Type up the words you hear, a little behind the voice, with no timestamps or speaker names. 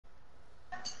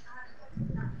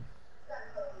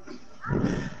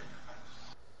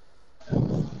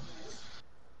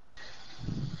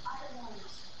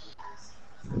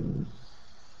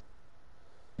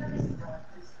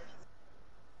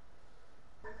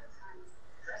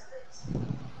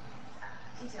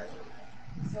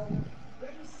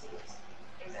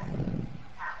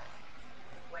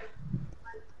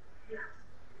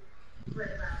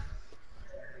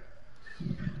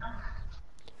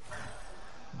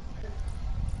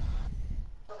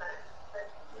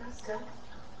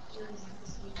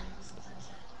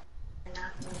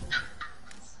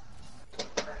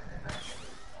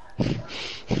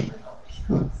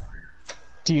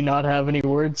Do you not have any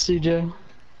words, CJ?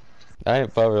 I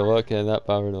ain't bothered to look and not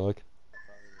bothered to look.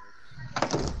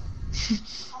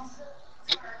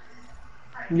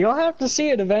 You'll have to see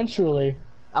it eventually.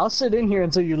 I'll sit in here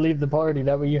until you leave the party,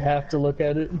 that way you have to look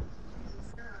at it.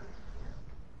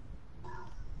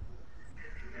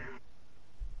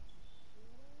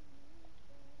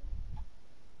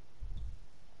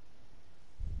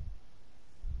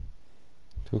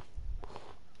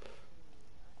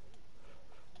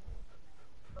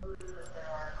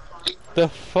 The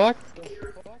fuck?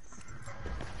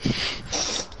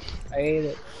 I hate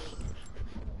it.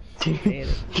 I hate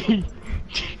it.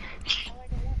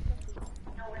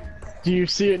 Do you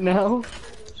see it now?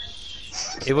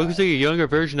 It looks like a younger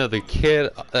version of the kid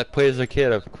that plays the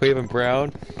kid of Cleveland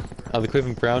Brown on the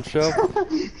Cleveland Brown show.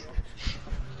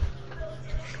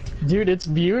 Dude, it's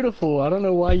beautiful. I don't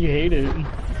know why you hate it.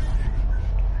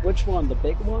 Which one? The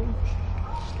big one?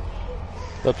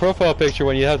 The profile picture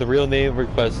when you have the real name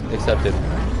request accepted.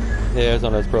 Yeah, it's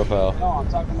on his profile. No, I'm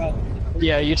talking about...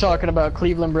 Yeah, you're talking about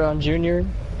Cleveland Brown Jr.?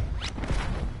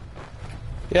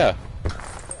 Yeah.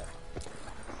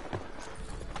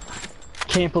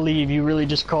 Can't believe you really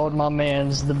just called my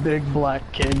man's the big black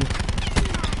kid.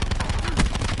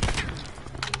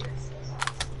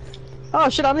 Oh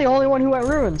shit, I'm the only one who went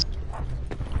ruins.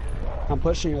 I'm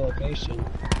pushing your location.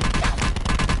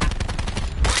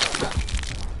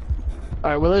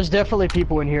 Alright, well there's definitely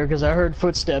people in here because I heard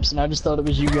footsteps and I just thought it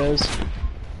was you guys.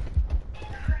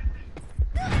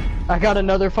 I got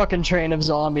another fucking train of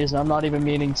zombies and I'm not even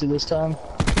meaning to this time.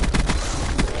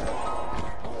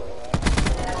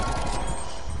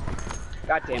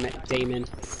 God damn it, Damon.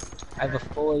 I have a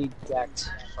fully decked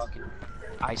fucking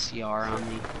ICR on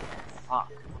me.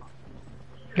 Fuck.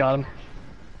 Got him.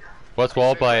 What's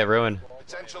walled by a ruin?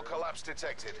 Potential collapse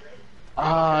detected.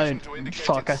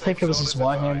 Fuck, I think it was his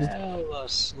one-handed. Hella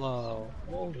slow.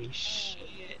 Holy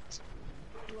shit.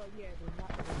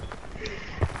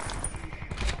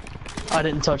 I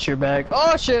didn't touch your bag.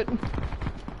 Oh shit!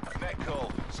 Net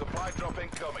call. Supply drop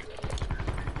incoming.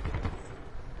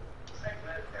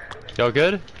 Y'all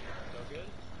good?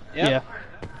 Yep. Yeah.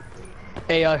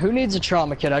 Hey, who needs a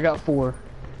trauma kit? I got 4.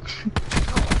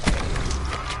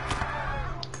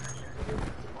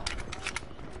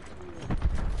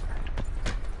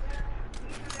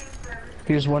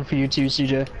 Here's one for you too,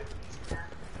 CJ.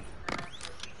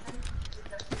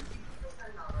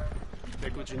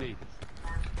 Take what you need.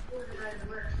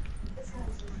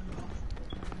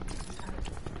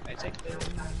 I take this.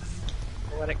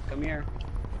 Let it come here.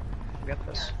 Get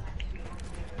this.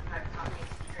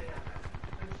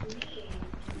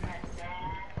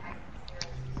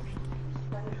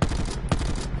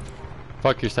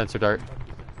 Fuck your sensor dart.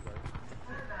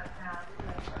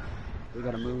 We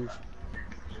gotta move.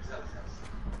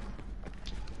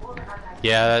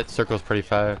 Yeah, that circle's pretty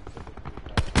far.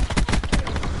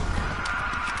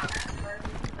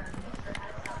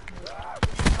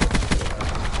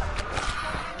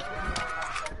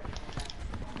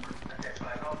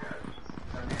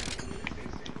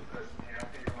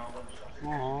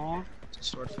 Aww, it's a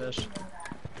swordfish.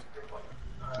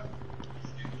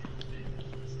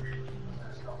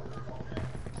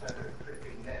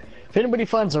 If anybody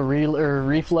finds a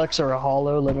reflex or a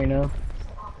hollow, let me know.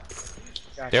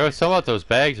 There was some of those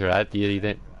bags, right? You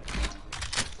didn't.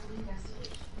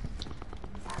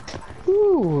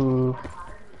 Ooh.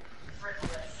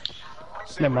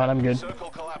 Never mind, I'm good.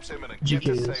 GK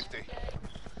is.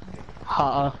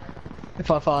 Ha.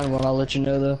 If I find one, I'll let you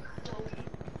know though.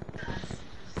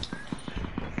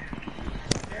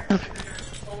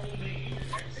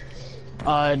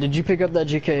 Did you pick up that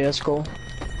GKS call?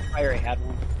 I already had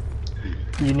one.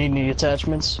 You need any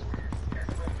attachments?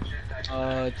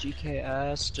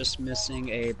 GKS, just missing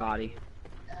a body.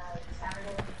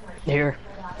 Here.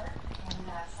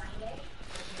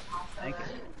 Thank you.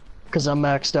 Cause I'm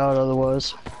maxed out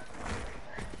otherwise.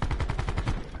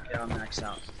 Yeah, I'm maxed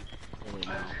out. Holy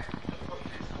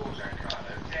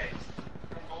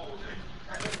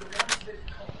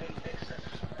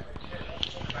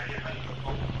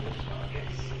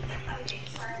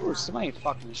no. Ooh, somebody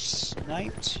fucking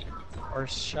sniped or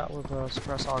shot with a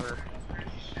suppressed auger.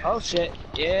 Oh shit,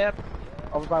 yep.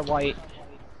 Over by white.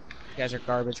 You guys are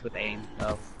garbage with aim,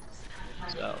 though.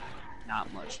 So,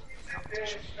 not much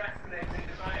competition.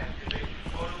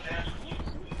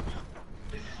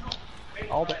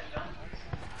 All the...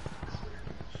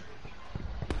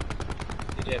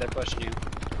 DJ, they're pushing you.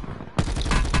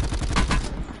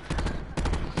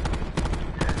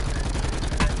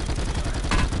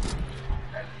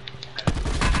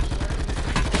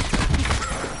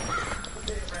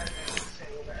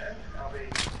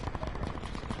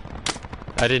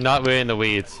 I did not win in the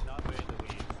weeds.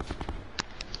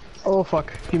 Oh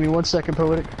fuck. Give me 1 second,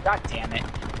 Poetic. God damn it.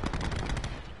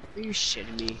 Are you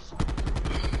shitting me?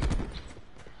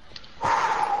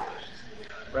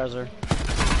 Rezer.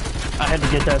 I had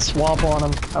to get that swamp on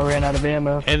him. I ran out of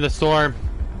ammo. In the storm.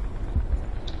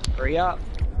 Hurry up.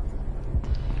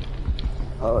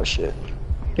 Oh shit.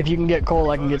 If you can get Cole,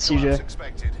 I can get CJ.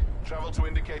 Expected. Travel to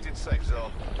indicated safe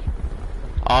zone.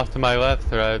 Off to my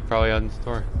left, or I'd probably on the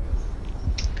storm.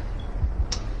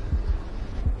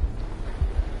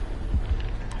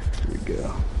 Here we go.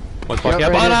 What's walking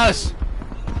up right on here. us?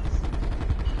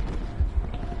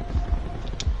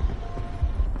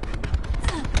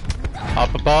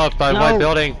 Up above by No. white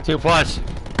building, 2+.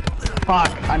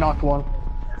 Fuck, I knocked one.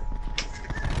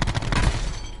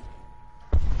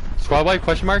 Squad white,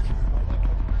 question mark?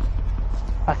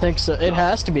 I think so. It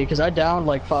has to be, because I downed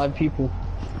like 5 people.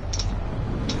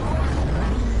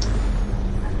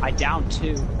 I downed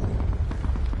 2.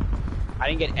 I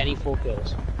didn't get any full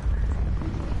kills.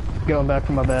 Going back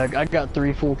for my bag. I got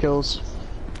 3 full kills.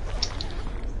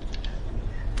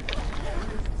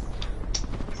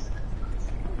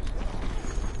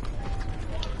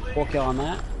 Full kill on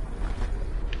that.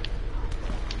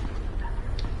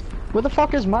 Where the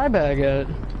fuck is my bag at?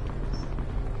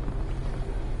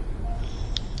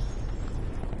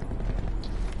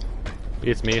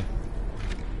 It's me.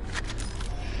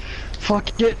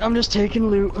 Fuck it, I'm just taking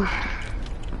loot.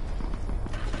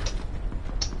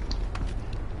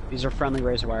 These are friendly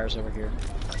razor wires over here.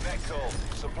 Net call.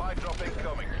 Supply drop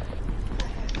incoming.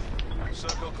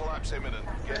 Circle collapse imminent.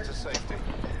 Get to safety.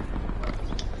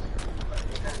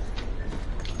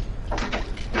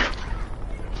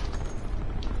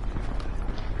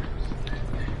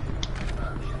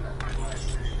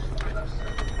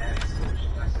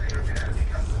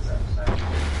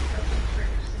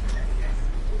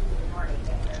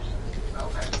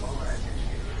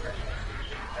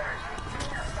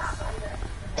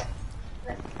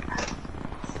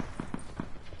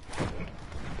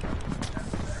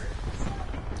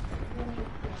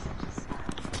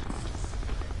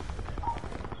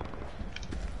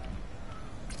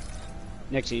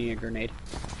 Next, you need a grenade.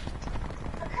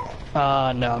 No,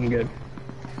 I'm good.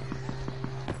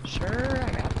 Sure, I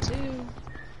got 2. No,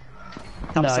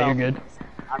 Top you're cell. good.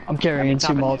 I'm carrying 2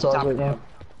 Molotovs right now.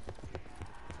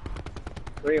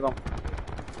 3 of them.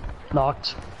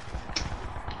 Knocked.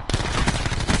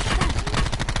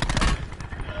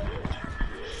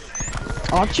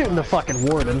 Oh, I'm shooting the fucking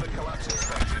warden. Collapse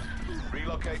expected.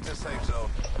 Relocate to safe zone.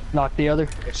 Knocked the other.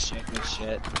 Good shit, good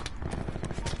shit.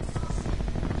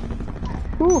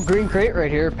 Ooh, green crate right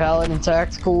here. Paladin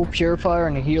Tactical, Purifier,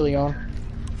 and a Helion.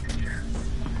 Anything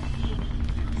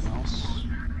else?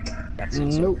 That's it.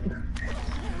 Nope.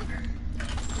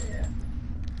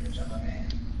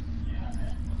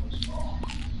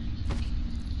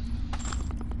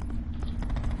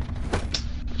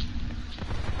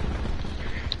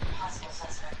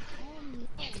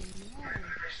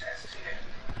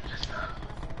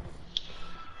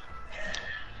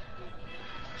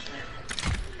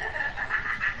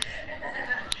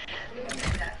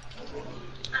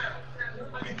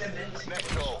 Net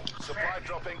call. Supply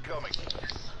drop incoming.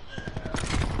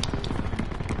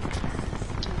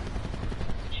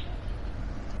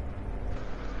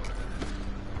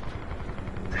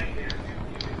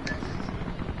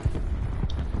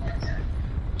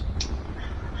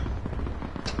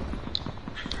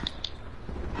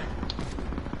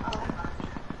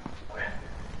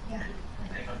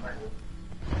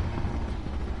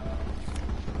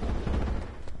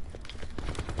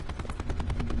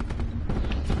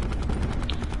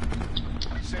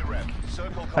 Sit rep.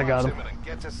 Circle I got collapse him. imminent.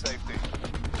 Get to safety.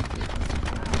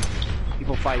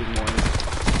 People fighting more.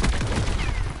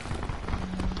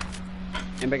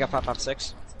 Anybody got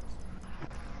 5.56?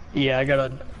 Yeah, I got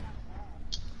a.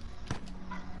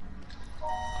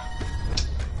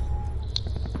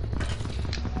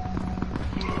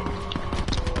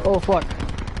 Oh fuck.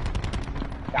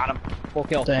 Got him. Full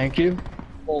kill. Thank you.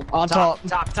 Full. On top.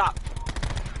 Top.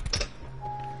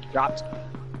 Dropped.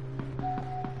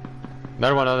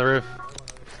 Another one on the roof.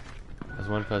 There's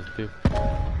 1+2.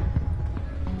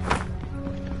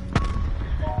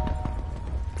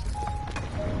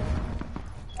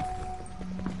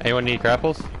 Anyone need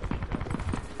grapples?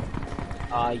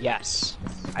 Yes.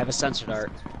 I have a sensor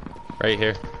dart. Right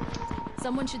here.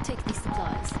 Someone should take these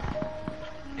supplies.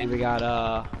 And we got,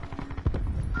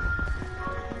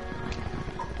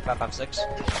 5.56.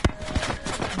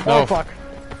 Oh No. fuck.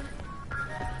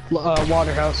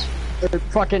 Water house. Or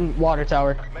fucking water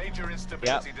tower. Major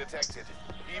instability detected.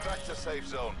 Evac to safe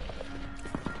zone.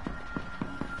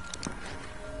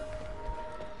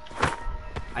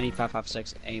 I need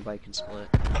 5.56. Anybody can split.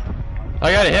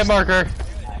 I got a hit marker.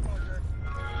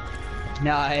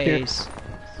 Nice.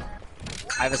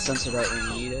 I have a sensor right when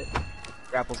you need it.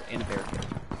 Grapples and a barricade.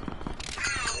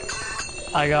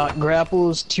 I got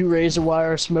grapples, 2 razor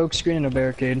wire, smoke screen, and a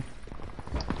barricade.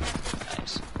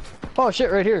 Nice. Oh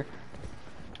shit, right here.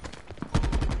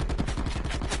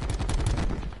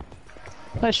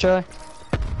 Nice try.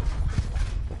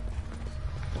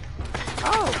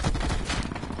 Oh!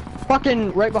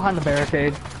 Fucking right behind the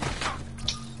barricade.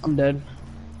 I'm dead.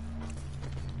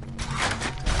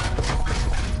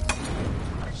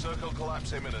 Circle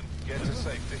collapse imminent. Get to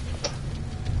safety.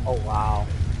 Oh wow.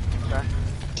 Okay.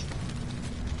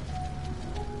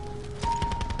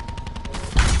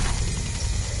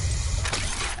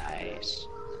 Nice.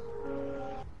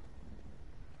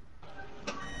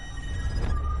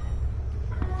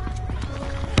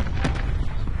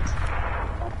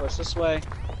 Don't push this way.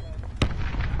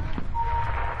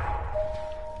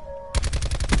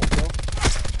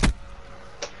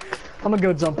 I'm gonna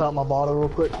go dump out my bottle real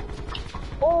quick.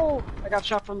 Oh! I got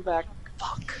shot from the back.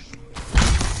 Fuck.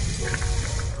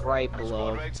 Right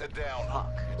below. Squad mates are down.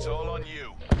 Fuck. It's all on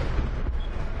you.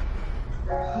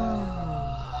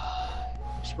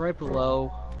 It's right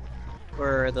below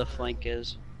where the flank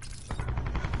is.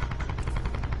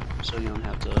 So you don't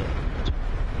have to...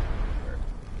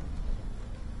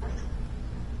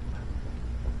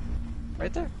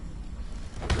 Right there.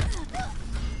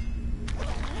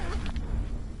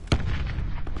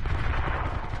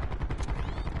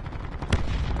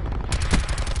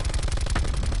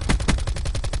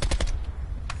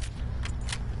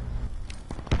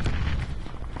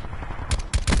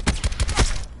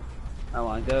 I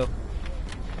wanna go.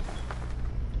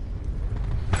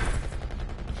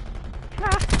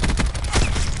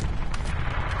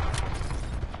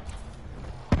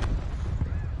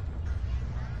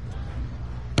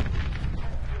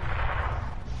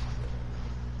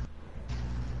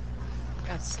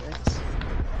 Got 6.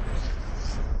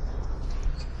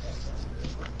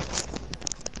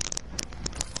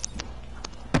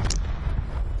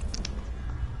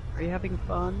 Are you having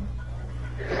fun?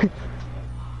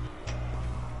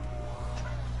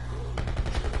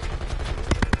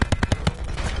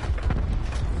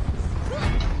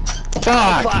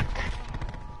 Fuck!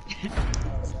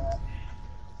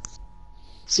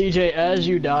 CJ, as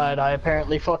you died, I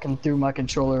apparently fucking threw my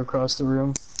controller across the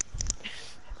room.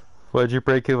 What, did you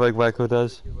break it like Wacko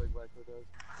does?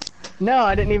 No,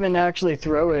 I didn't even actually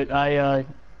throw it. I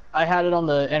had it on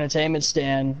the entertainment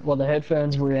stand while the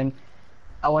headphones were in.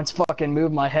 I went to fucking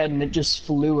move my head and it just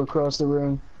flew across the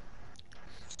room.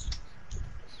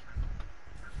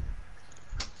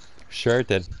 Sure it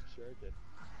did.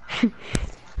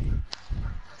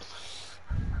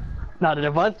 Now, that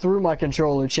if I threw my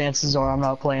controller, chances are I'm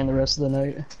not playing the rest of the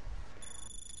night.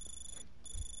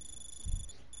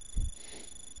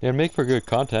 Yeah, make for good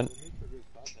content.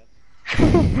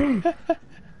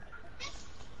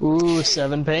 Ooh,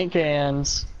 7 paint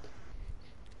cans.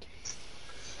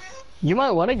 You might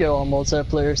want to go on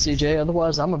multiplayer, CJ,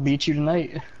 otherwise I'm gonna beat you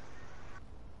tonight.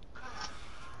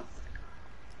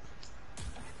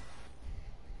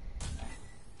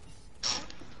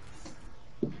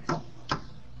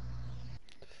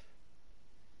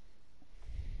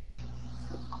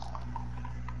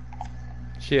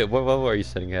 Shit, what level are you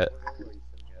sitting at?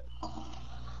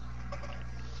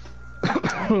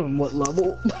 What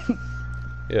level?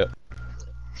 Yeah.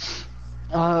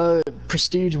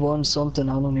 Prestige 1 something,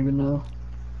 I don't even know.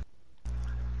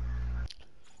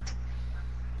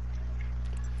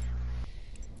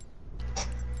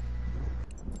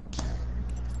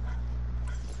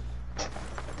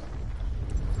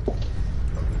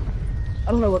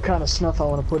 I don't know what kind of snuff I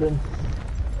want to put in.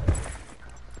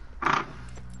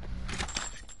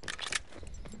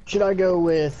 Should I go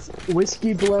with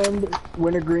whiskey blend,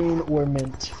 wintergreen, or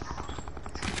mint?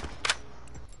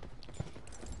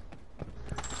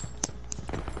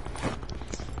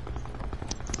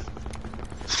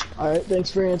 Alright, thanks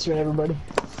for answering, everybody.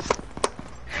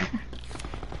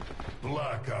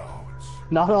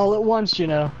 Blackouts. Not all at once, you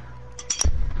know.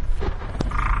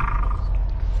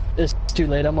 It's too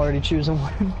late, I'm already choosing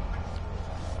one.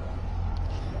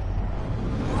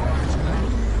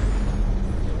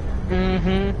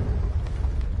 Mm-hmm.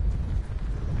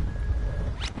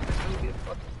 Get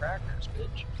fucking crackers,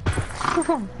 bitch.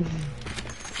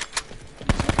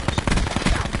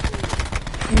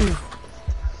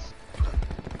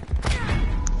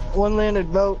 One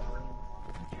landed boat.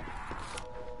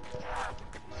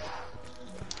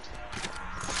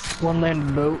 One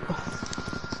landed boat.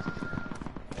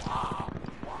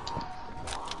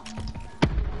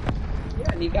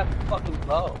 Yeah, and you got the fucking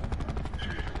bow.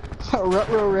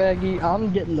 Rutro Raggy,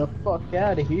 I'm getting the fuck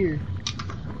out of here.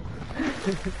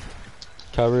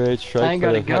 Coverage strike I ain't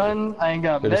got a gun, I ain't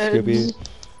got for the Scooby meds.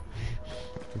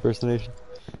 impersonation.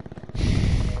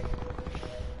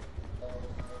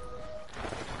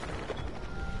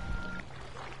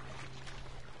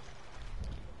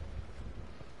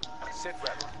 Sit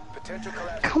rep. Potential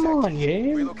collapse Come on, detected.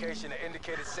 yeah. Relocation to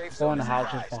indicated safe Go zone in the is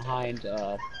houses advised.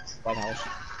 behind, White House.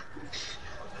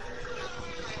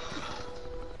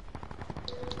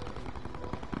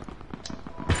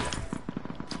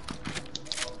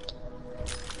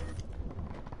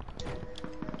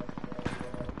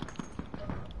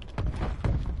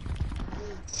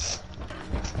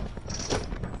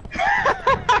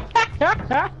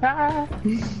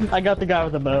 I got the guy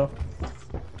with the bow.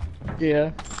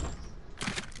 Yeah.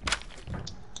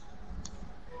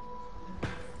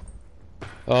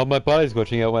 Oh, my body's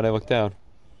glitching out when I look down.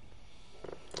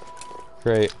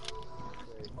 Great.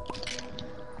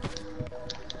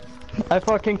 I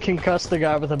fucking concussed the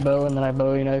guy with a bow and then I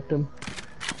bowie knifed him.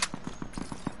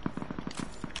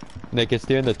 Nick, it's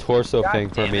doing the torso God thing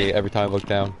for damn me it. every time I look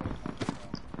down.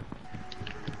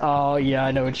 Oh yeah,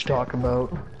 I know what you're talking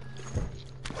about.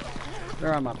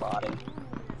 They're on my body.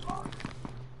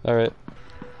 Alright.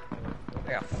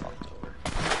 I got fucked over.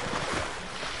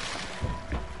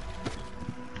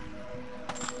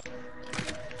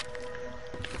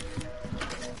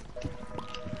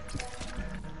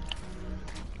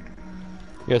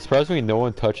 Yeah, surprisingly no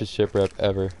one touches shipwreck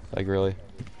ever. Like, really.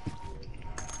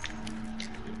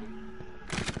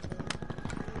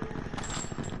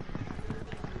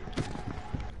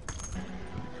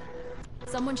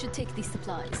 Someone should take these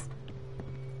supplies.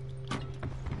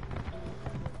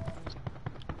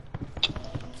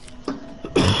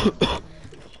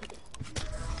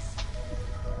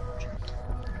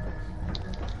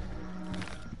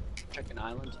 Chicken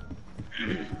Island.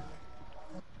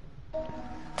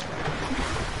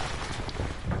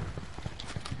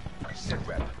 Sit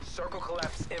rep. Circle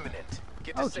collapse imminent.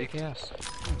 Get to Oh, safety.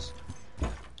 GKS. Nice.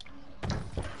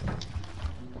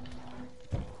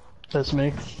 That's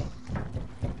me.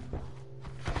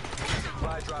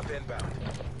 Supply drop inbound.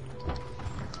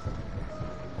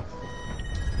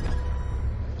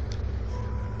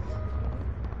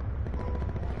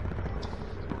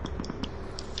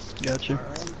 Gotcha.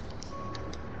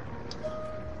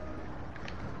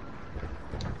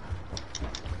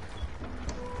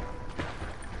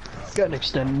 Got an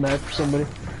extended map for somebody.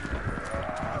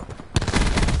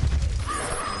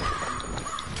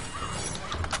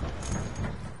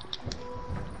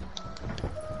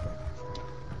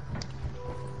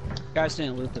 Guys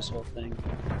didn't loot this whole thing.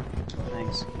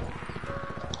 Thanks.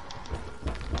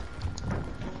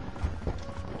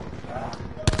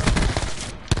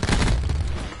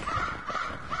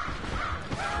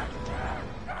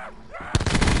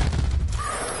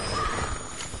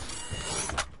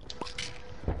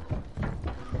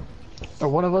 Are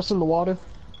one of us in the water?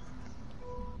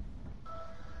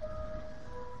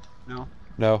 No?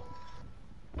 No.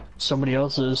 Somebody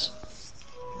else is.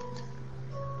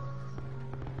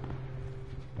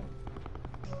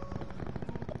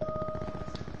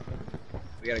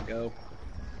 We gotta go.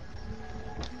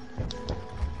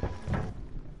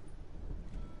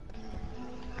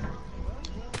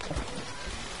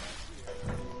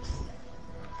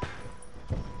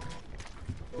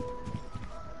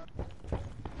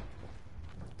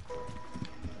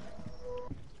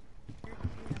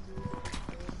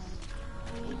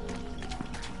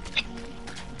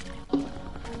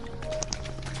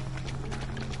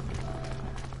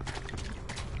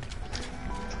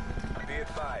 Be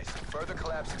advised. Further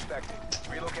collapse expected.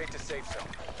 Relocate to safe zone.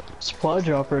 Supply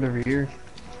drop right over here.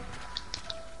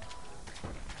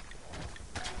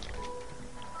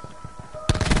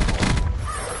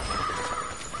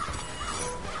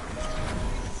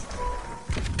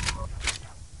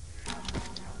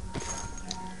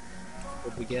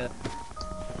 What'd we get?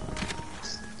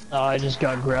 I just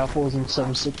got grapples and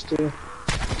 7.62.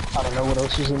 I don't know what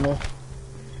else is in there.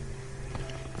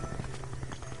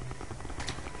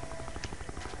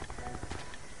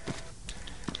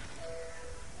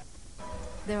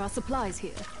 There are supplies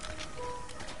here.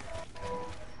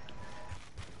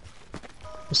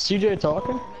 Is TJ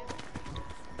talking?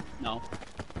 No.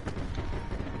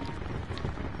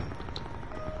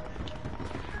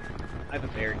 I have a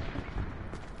berry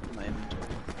in my inventory.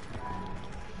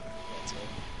 That's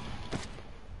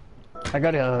it. I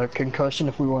got a concussion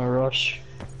if we want to rush.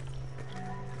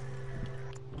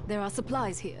 There are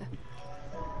supplies here.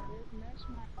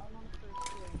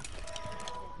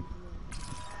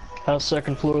 How's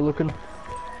second floor looking?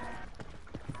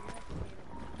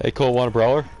 Hey, Cole, want a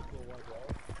brawler?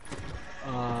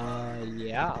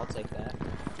 Yeah, I'll take that.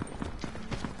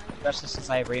 Especially since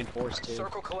I have reinforced too.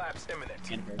 Circle collapse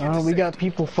imminent. And We got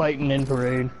people fighting in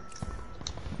parade.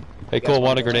 Hey, guys Cole, wanna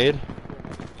want a go in? grenade?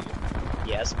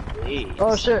 Yes, please.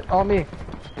 Oh shit, on me.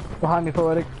 Behind me,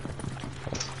 poetic.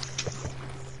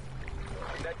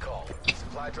 Net call.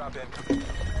 Supply drop in.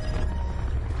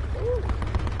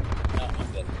 No,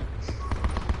 I'm good.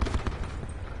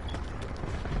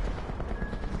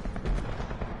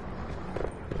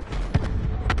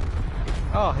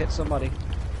 Oh, hit somebody.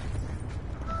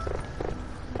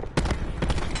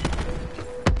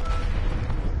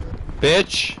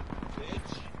 Bitch!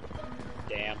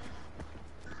 Damn.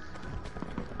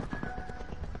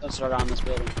 Let's start on this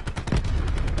building.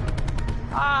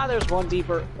 Ah, there's one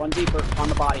deeper on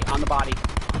the body.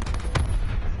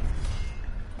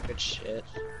 Good shit.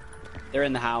 They're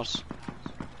in the house.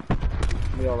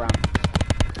 We go around.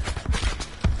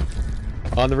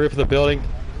 On the roof of the building.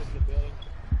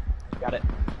 Got it.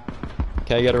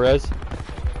 Can I get a res?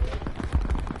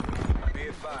 Be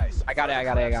advised. I got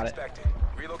it. Suspected.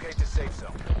 Relocate to safe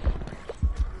zone.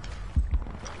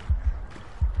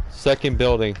 Second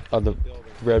building on the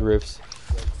red roofs.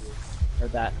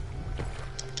 Heard that.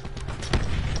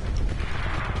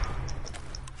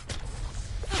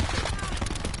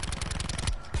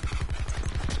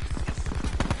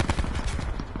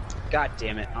 God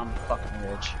damn it, I'm fucking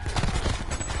rich.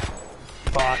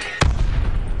 Fuck.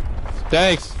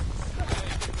 Thanks!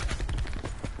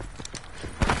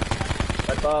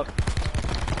 Above.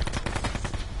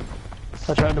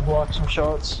 I tried to block some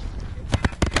shots.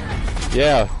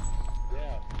 Yeah.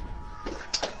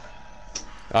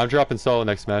 I'm dropping solo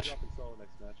next match.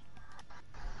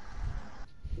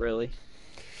 Really?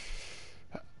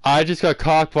 I just got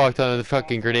cockblocked on the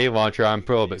fucking grenade launcher. I'm a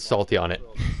little bit salty on it.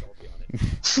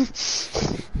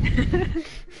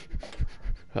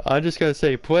 I'm just gonna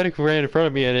say, Poetic ran in front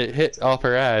of me and it hit off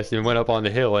her ass and went up on the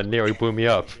hill and nearly blew me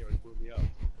up.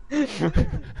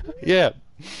 Yeah.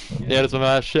 Yeah, that's my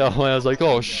last shell and I was like,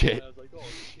 oh shit.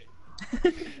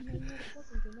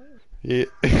 Yeah.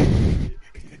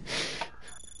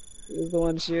 Who's the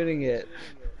one shooting it?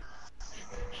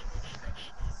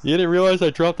 You didn't realize I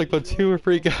dropped like about 2 or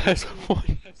 3 guys on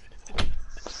one.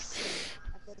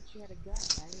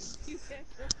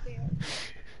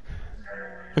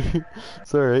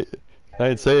 It's alright. I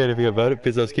didn't say anything about it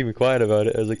because I was keeping quiet about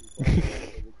it. I was like,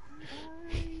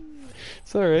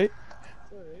 it's alright.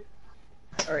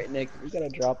 Alright, Nick, we gotta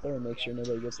drop there and make sure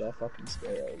nobody gets that fucking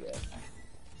sparrow yet.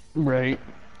 Right.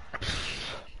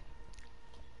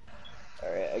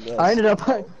 Alright, I guess. I ended up.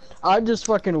 I'm just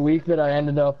fucking weak that I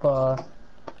ended up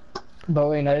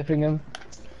Bowie knifing him.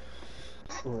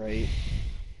 Right.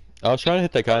 I was trying to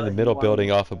hit that guy in the middle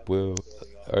building off of blue,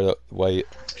 or the white,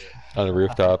 on the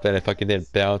rooftop, and it fucking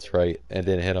didn't bounce right and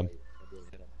didn't hit him.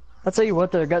 I'll tell you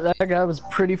what, that guy was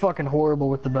pretty fucking horrible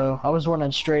with the bow. I was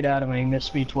running straight at him and he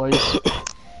missed me twice.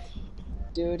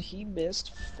 Dude, he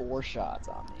missed 4 shots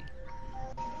on me.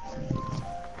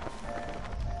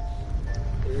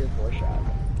 3 or 4 shots.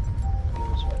 He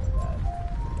was fucking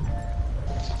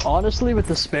bad. Honestly, with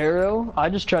the Sparrow, I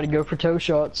just try to go for toe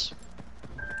shots.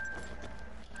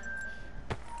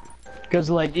 Because,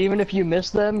 like, even if you miss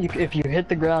them, if you hit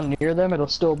the ground near them, it'll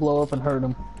still blow up and hurt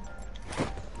them.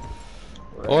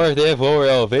 Or if they have lower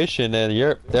elevation and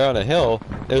they're on a hill,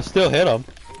 it'll still hit them.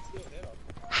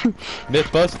 Myth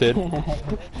busted.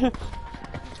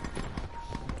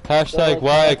 Hashtag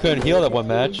why I couldn't heal that one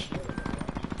match.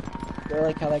 I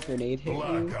like how that grenade hit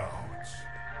you.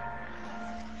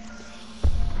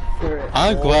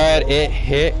 I'm glad it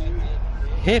hit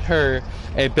her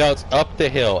and bounced up the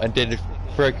hill and didn't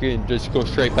freaking just go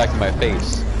straight back in my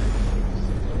face.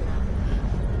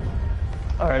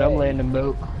 Alright, I'm landing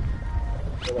boat.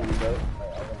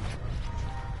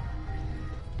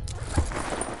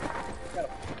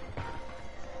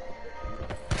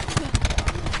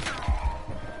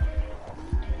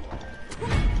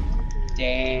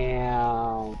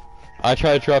 Damn. I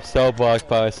tried to drop cell block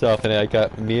by myself and I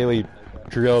got immediately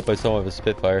drilled by someone with a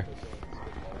Spitfire.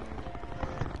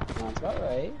 That's about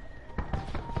right.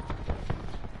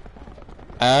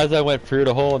 As I went through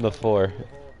the hole in the floor.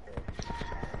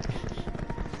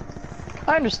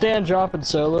 I understand dropping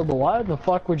solo, but why the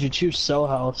fuck would you choose Cell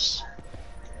House?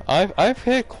 I've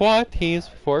hit quad teams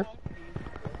before.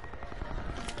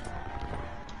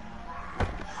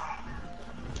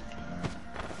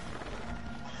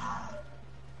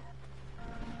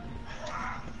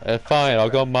 Fine, I'll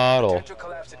go model. Potential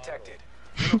collapse detected.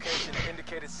 Relocation to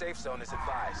indicated safe zone is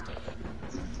advised.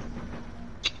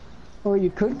 Or you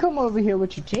could come over here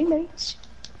with your teammates.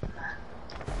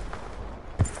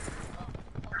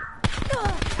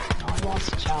 He wants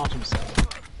to challenge himself.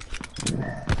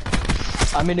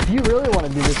 I mean, if you really want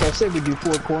to do this, I say we do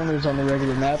 4 corners on the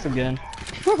regular map again.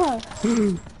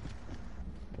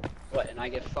 What, and I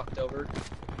get fucked over?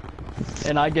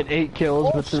 And I get 8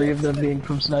 kills, Oh, with 3 shit. of them being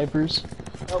from snipers.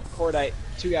 Oh, cordite.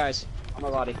 2 guys on my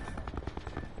body.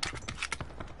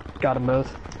 Got them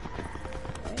both.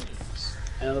 Thanks.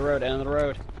 End of the road, end of the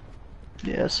road.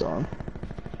 Yeah, I saw him.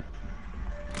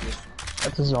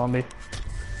 That's a zombie.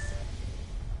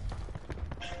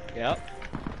 Yep.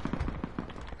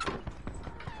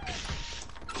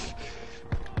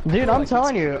 Dude, I'm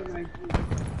telling you,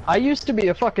 I used to be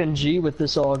a fucking G with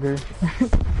this auger.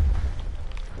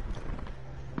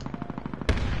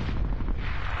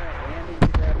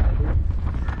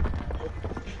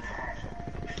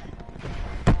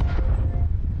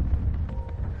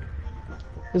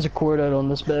 There's a cordite on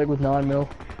this bag with 9 mil.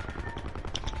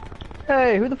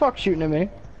 Hey, who the fuck's shooting at me?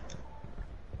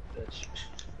 Bitch.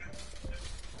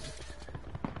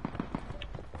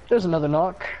 There's another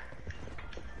knock.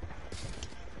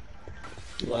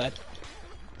 What?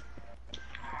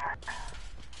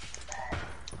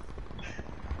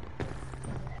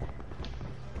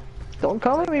 Don't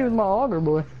come at me with my auger,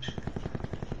 boy.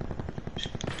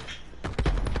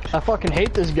 I fucking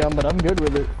hate this gun, but I'm good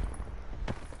with it.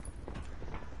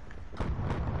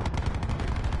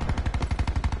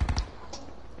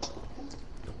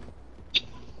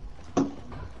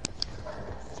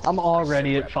 I'm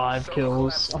already at 5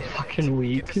 kills. I'm fucking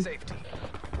weak. Get to safety.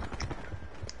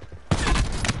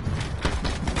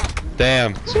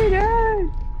 Damn.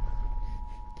 CJ!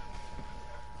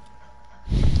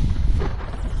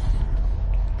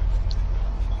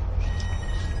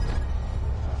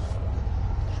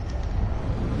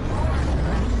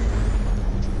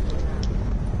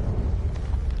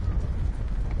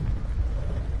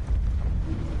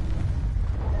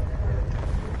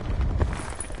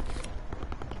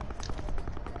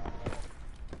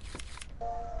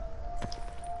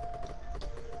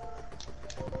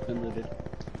 Been looted.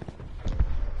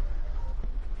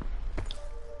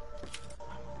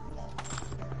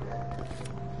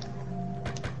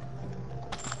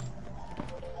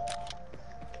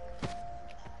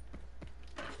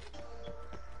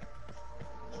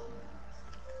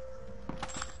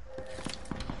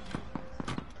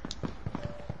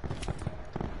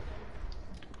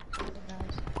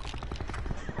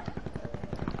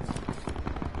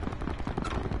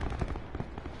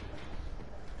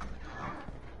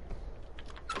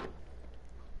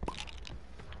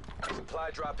 Supply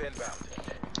drop inbound.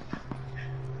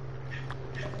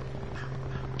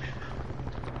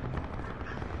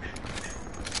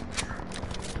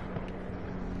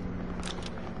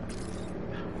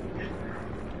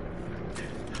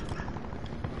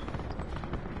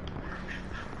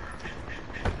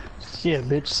 Yeah,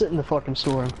 bitch, sit in the fucking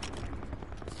storm.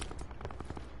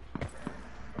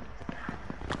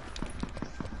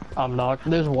 I'm knocked.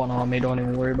 There's one on me, don't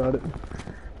even worry about it.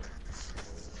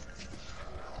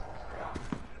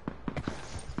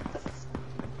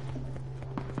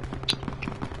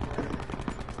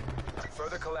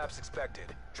 Further collapse expected.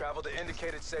 Travel to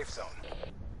indicated safe zone.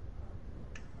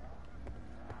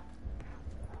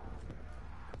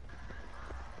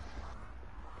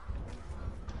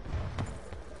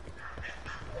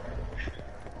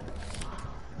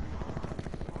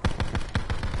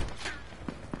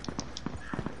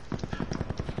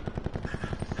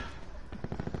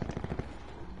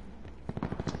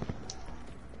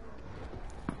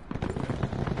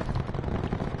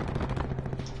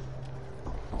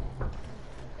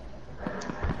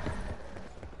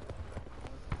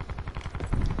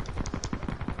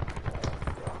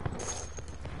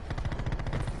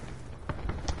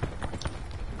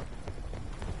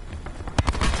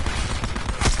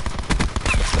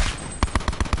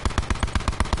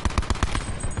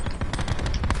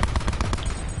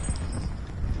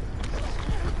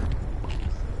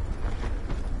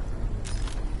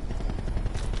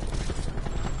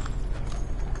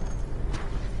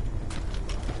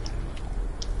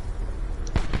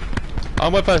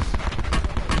 I'm with us.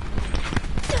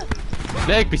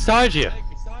 Nick, beside you.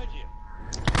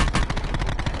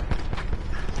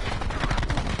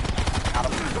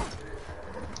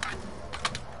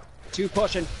 Two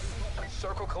pushing.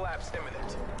 Circle collapse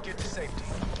imminent. Get to safety.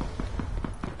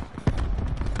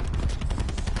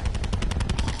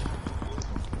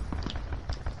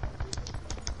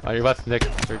 On your left, Nick.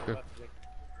 Very good.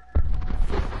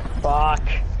 Fuck.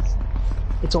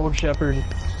 It's old Shepherd.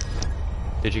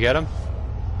 Did you get him?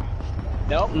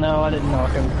 Nope. No, I didn't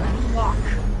knock him. Fuck.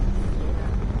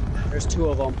 There's 2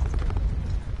 of them.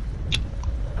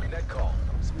 Net call.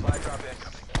 Supply drop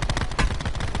incoming.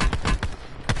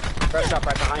 Rest stop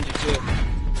right behind you too.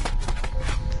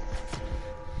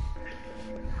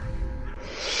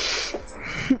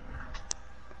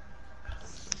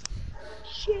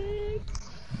 Shit.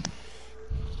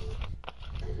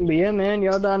 But yeah, man,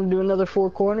 y'all down to do another Four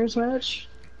Corners match?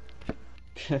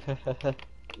 You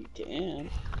can.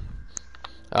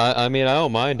 I mean, I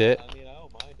don't mind it.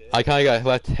 I kind of got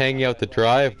left hanging out the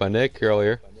drive by Nick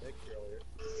earlier.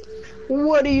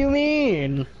 What do you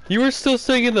mean? You were still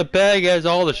sitting in the bag as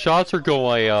all the shots were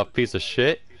going up, piece of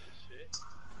shit.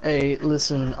 Hey,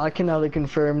 listen, I can neither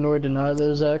confirm nor deny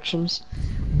those actions,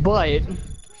 but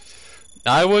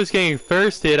I was getting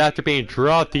thirsty after being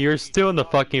dropped, and you're still in the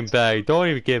fucking bag. Don't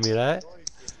even give me that.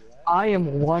 I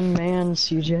am one man,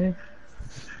 CJ.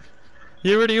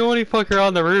 You were the only fucker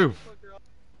on the roof.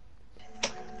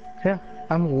 Yeah,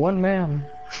 I'm one man.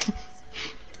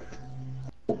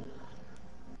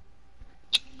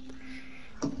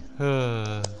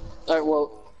 Alright,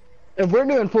 well, if we're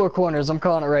doing Four Corners, I'm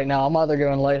calling it right now. I'm either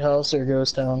going Lighthouse or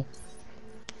Ghost Town.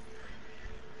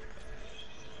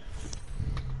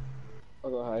 I'll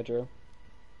go Hydro.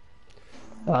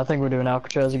 I think we're doing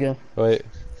Alcatraz again. Wait.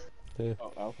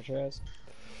 Oh, Alcatraz?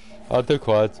 I'll do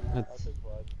quads.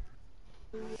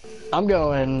 I'm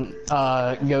going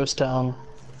Ghost Town.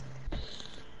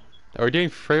 Are we doing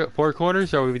Four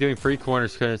Corners, or are we doing 3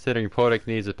 corners considering Podek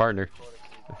needs a partner?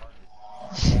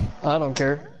 I don't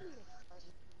care.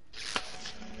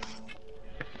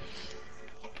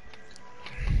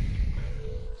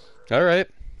 Alright,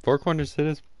 4 corners it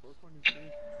is.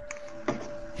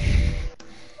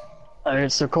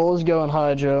 Alright, so Cole's going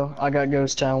Hydro. I got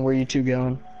Ghost Town. Where you two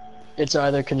going? It's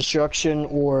either construction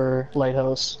or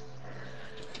Lighthouse.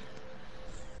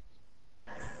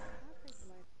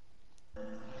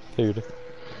 Figured.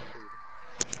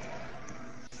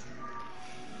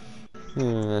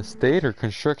 State or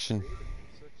construction?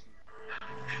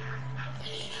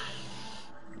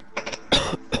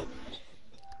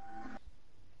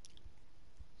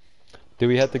 Do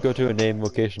we have to go to a named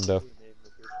location though?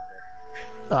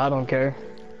 I don't care.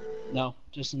 No,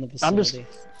 just in the vicinity.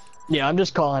 I'm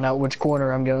just calling out which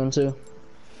corner I'm going to.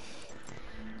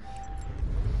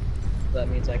 That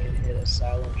means I can hit a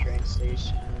silent train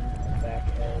station,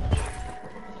 back edge.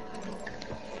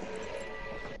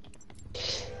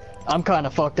 I'm kind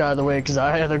of fucked out of the way because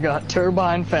I either got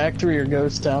Turbine Factory or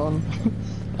Ghost Town.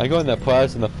 I go in that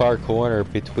plaza in the far corner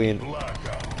between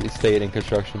the state and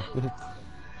construction.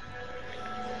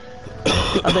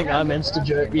 I think I'm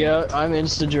insta-joke. Yeah, I'm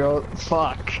insta-joke.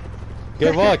 Fuck.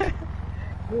 Good luck.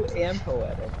 Ooh, and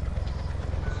poetic.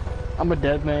 I'm a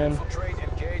dead man. Infiltrate,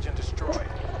 engage, and destroy.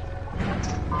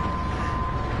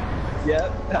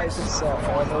 Yep, I just saw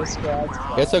all those squads.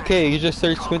 It's okay, you just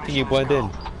start squinting, you blend in.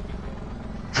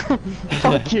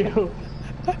 Fuck you.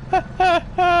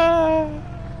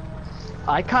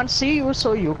 I can't see you,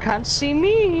 so you can't see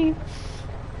me.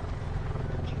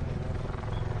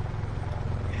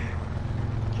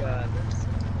 God.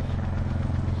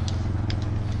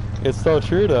 It's so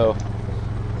true though.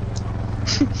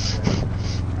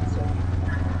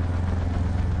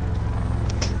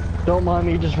 Don't mind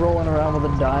me just rolling around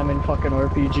with a diamond fucking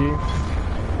RPG.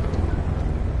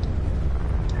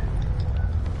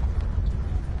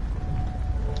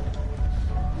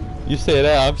 You say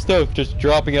that, I'm still just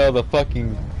dropping out of the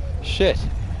fucking shit.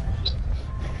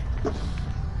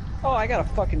 Oh, I got a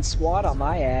fucking squad on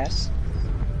my ass.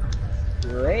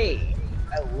 Great.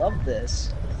 I love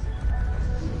this.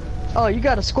 Oh, you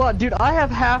got a squad. Dude, I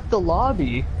have half the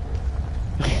lobby.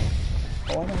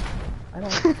 Oh, I know.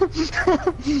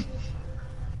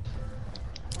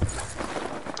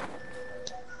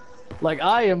 Like,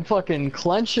 I am fucking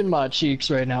clenching my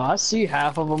cheeks right now. I see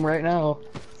half of them right now.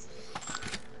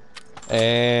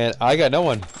 And I got no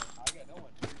one.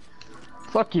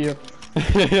 Fuck you.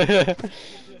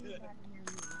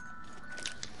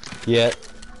 Yeah.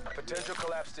 Potential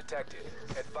collapse detected.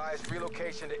 Advise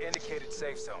relocation to indicated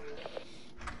safe zone.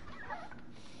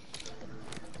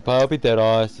 But I'll be dead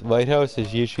honest. Lighthouse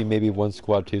is usually maybe 1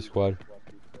 squad, 2 squad.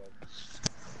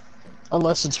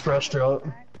 Unless it's fresh drought.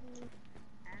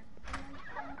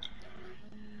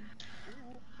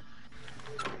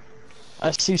 I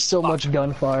see so much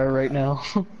gunfire right now.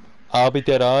 I'll be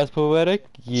dead honest, Poetic.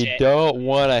 You Shit. don't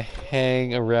want to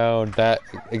hang around that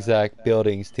exact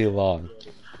buildings too long.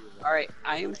 Alright,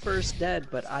 I am first dead,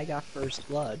 but I got first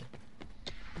blood.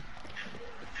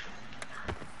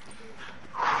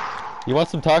 You want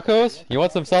some tacos? You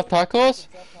want some soft tacos?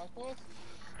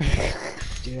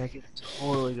 Dude, I could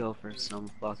totally go for some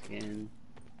fucking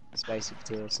spicy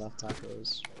potato soft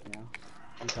tacos right now.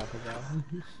 On Taco Bell.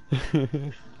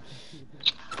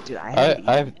 Dude, I haven't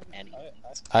eaten any.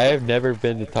 I have never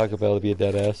been to Taco Bell to be a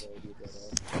dead ass.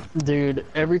 Dude,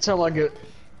 every time I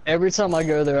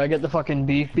go there, I get the fucking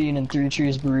beef bean and 3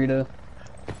 cheese burrito.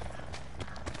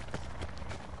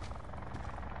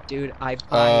 Dude, I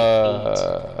buy 8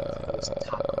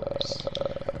 tacos.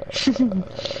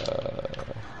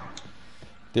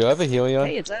 Do I have a Helion?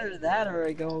 Hey, it's either that or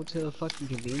I go to a fucking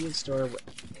convenience store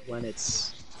when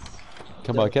it's...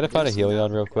 Come on, can I find a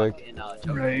Helion real quick?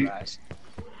 Right.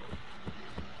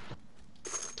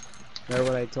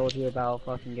 Remember what I told you about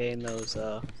fucking getting those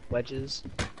wedges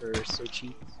for so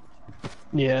cheap?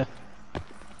 Yeah.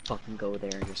 Fucking go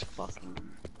there and just fucking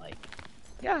like,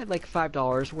 yeah, like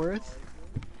 $5 worth.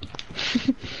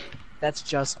 That's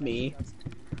just me.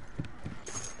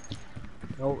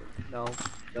 No.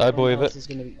 I believe it. This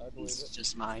is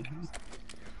just mine.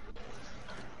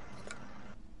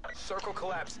 Circle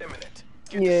collapse imminent.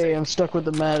 Yay, I'm stuck with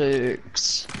the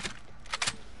Maddox.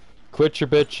 Quit your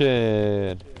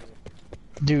bitchin'.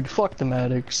 Dude, fuck the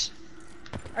Maddox.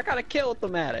 I got a kill with the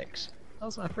Maddox. That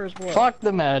was my first one. Fuck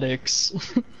the Maddox.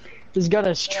 This gun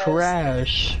is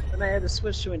trash. Then I had to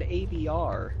switch to an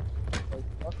ABR. Like,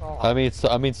 fuck off. I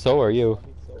mean, so are you.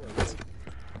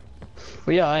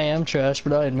 Well, yeah, I am trash,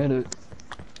 but I admit it.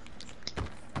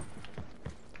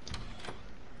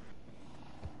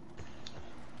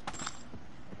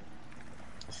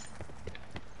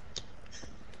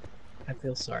 I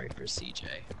feel sorry for CJ.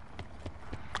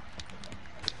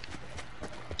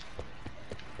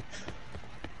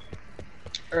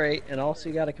 Alright, and also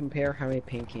you gotta compare how many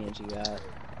paint cans you got.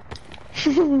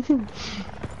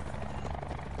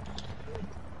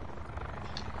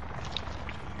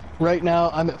 Right now,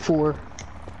 I'm at 4.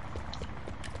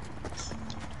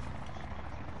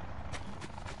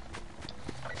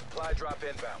 Supply drop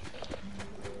inbound.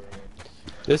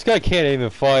 This guy can't even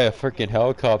fly a freaking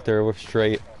helicopter with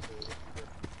straight.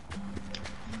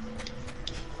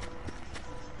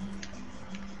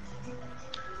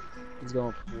 He's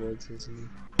going for woods, isn't he?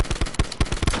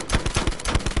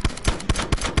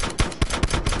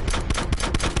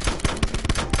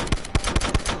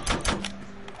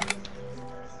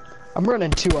 I'm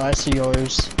running 2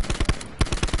 ICRs.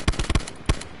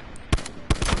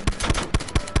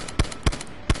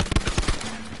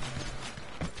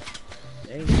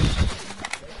 Dang.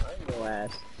 Go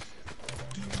ass.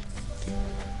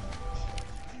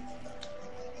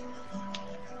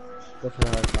 Go for the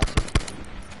helicopter.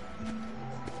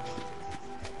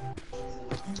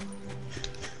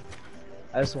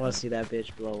 I just want to see that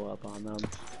bitch blow up on them.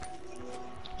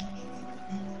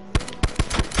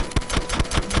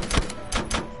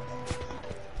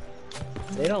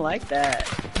 They don't like that.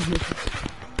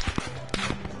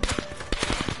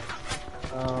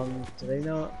 Do they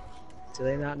know? Do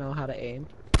they not know how to aim?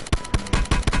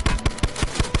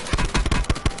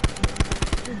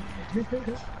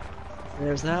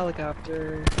 There's the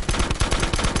helicopter.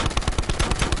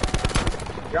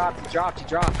 He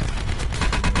dropped.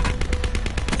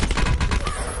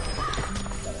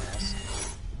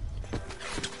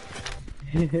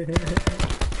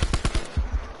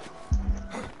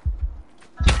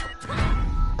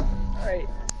 Alright.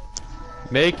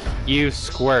 Make you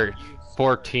squirt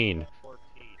 14.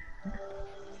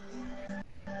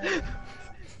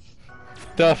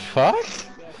 The fuck?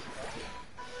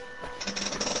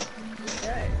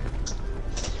 Okay.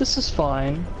 This is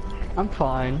fine. I'm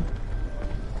fine.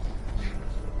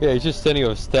 Yeah, he's just sending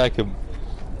a stack of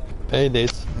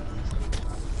band-aids.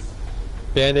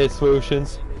 Band-aid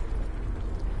solutions.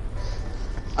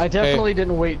 I definitely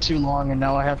didn't wait too long, and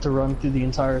now I have to run through the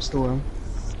entire storm.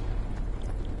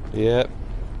 Yep.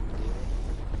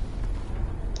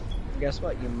 Guess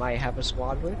what? You might have a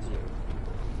squad with you.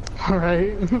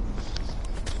 Alright.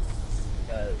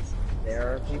 Because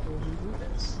there are people who do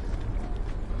this.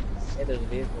 Hey, there's a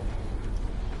vehicle.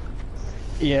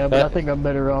 Yeah, but I think I'm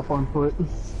better off on foot.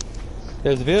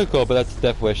 There's a vehicle, but that's a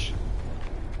death wish.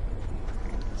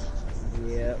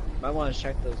 Yeah, might want to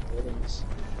check those buildings.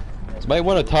 Might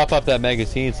want to top up that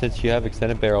magazine since you have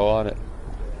extended barrel on it.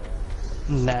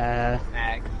 Nah.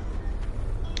 Mag.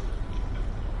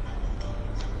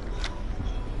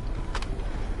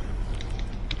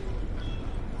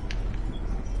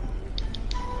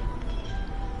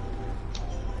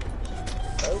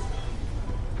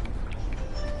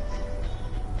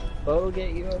 Bo will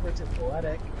get you over to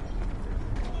Poetic.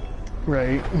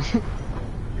 Right.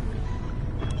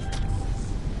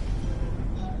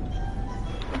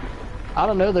 I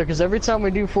don't know though, because every time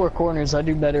we do 4 corners, I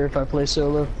do better if I play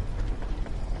solo.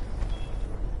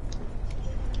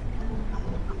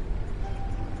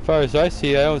 As far as I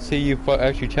see, I don't see you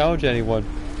actually challenge anyone.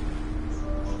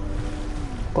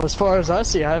 Well, as far as I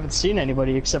see, I haven't seen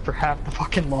anybody except for half the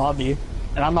fucking lobby.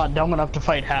 And I'm not dumb enough to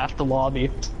fight half the lobby.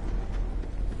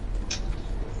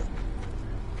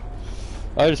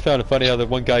 I just found it funny how the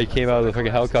one guy came out of the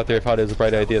fucking helicopter and thought it was a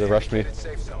bright idea to rush me.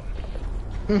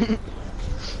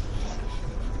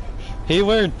 He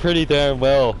learned pretty damn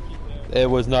well. It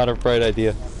was not a bright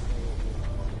idea.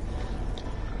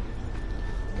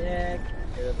 Yeah,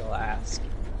 you're the last.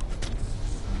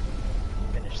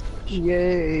 Finish the mission.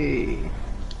 Yay.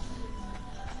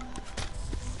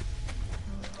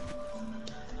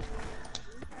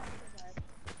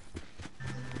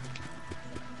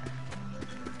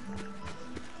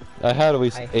 I had at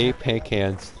least 8 paint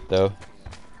cans, though.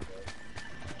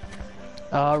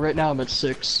 Right now I'm at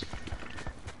 6.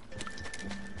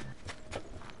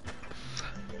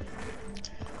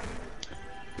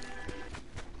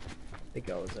 I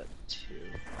think I was at 2.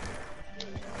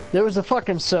 There was a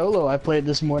fucking solo I played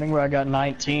this morning where I got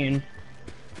 19.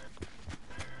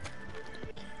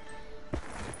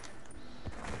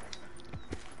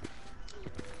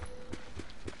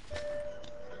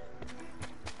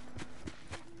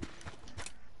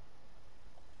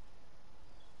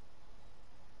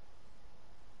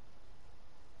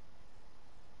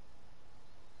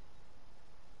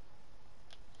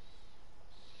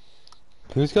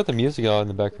 Who's got the music on in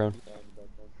the background?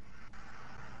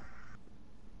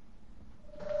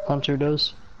 Hunter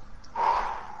does.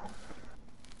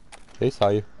 They saw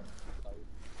you.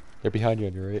 They're behind you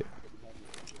on your right.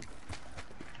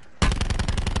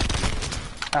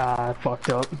 Ah, I fucked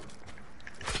up.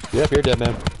 Yep, you're dead,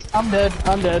 man. I'm dead.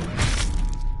 I'm dead.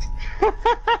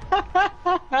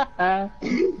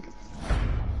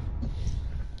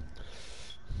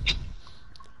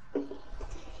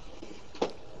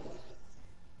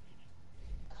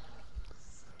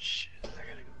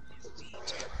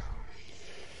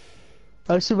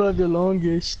 I survived the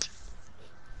longest.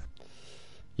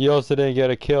 You also didn't get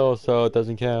a kill, so it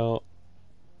doesn't count.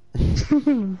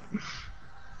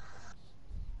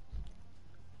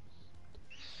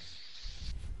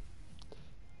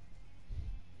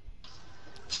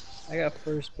 I got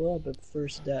first blood, but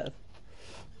first death.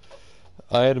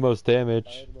 I had the most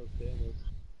damage.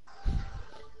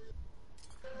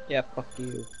 Yeah, fuck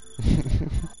you.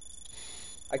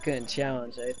 I couldn't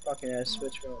challenge. I fucking had to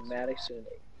switch from a Maddox to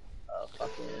a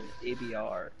fucking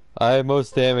ABR. I had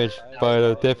most damage by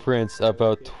the difference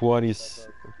about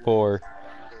 24.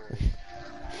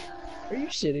 Are you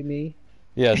shitting me?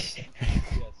 Yes.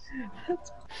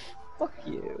 Fuck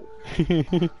you.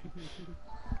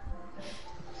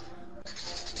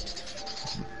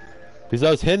 Because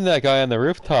I was hitting that guy on the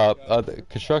rooftop of the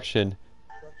construction.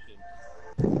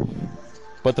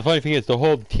 But the funny thing is, the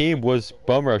whole team was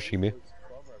bum rushing me.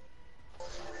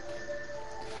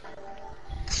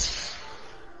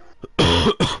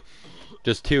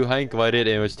 Just 2 hang glided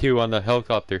and it was 2 on the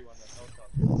helicopter.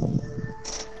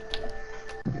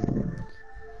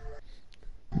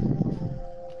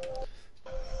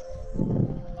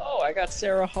 Oh, I got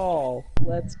Sarah Hall.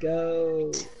 Let's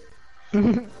go.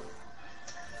 Am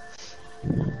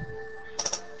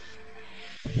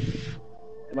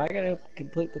I gonna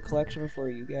complete the collection for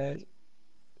you guys?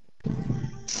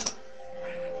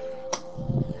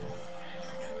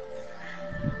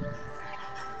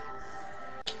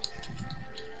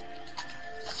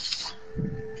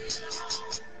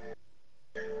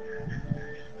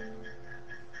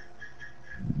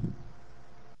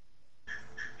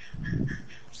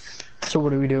 So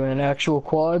what are we doing? An actual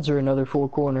quads or another 4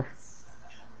 corner?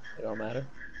 It don't matter.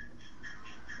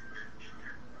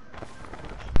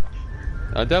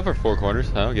 I'm down for 4 corners.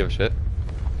 I don't give a shit.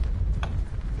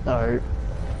 Alright.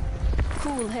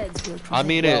 Cool heads will I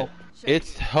mean, it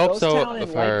helps out Ghost Town and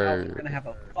for. Whiteout are gonna have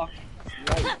a fucking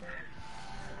fight.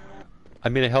 I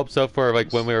mean, it helps out for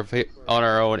like when we were on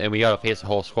our own and we gotta face the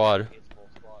whole squad.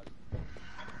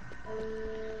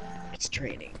 It's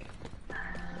training.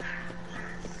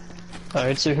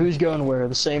 Alright, so who's going where?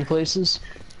 The same places?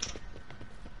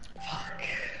 Fuck.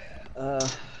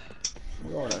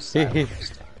 We're going outside this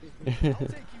time.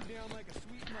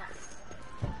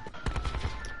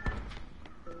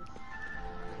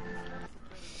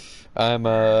 I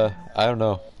don't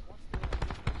know.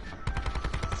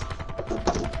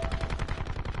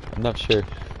 I'm not sure.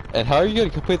 And how are you gonna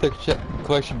complete the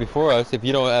collection before us if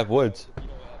you don't have woods?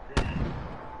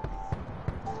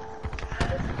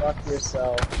 Fuck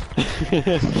yourself.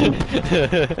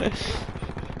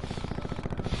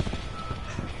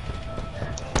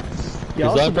 You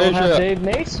also I'm don't pretty have sure- Dave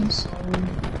Mason's.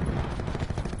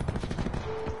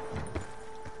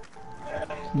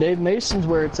 Dave Mason's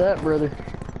where it's at, brother.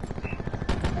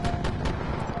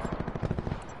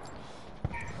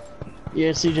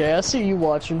 Yeah, CJ, I see you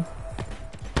watching.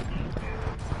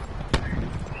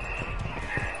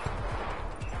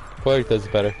 Poetic does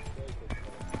it better.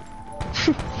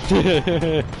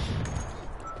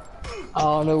 I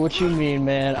don't know what you mean,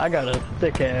 man. I got a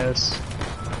thick ass.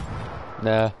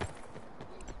 Nah.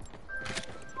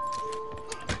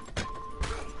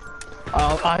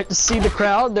 I see the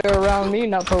crowd. They're around me,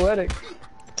 not Poetic.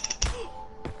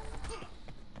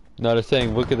 No, they're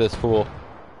saying, look at this fool.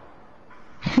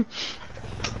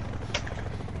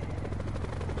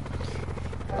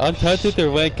 I'm tempted to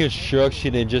land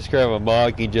construction and just grab a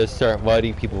mog and just start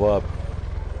lighting people up.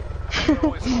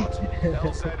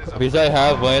 Because I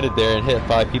have landed there and hit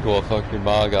 5 people with fucking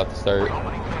mog off the start.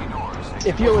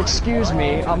 If you'll excuse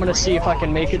me, I'm gonna see if I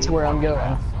can make it to where I'm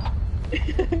going.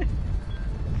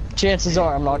 Chances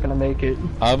are I'm not gonna make it.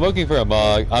 I'm looking for a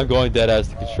mog. I'm going dead ass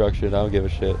to construction. I don't give a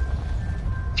shit.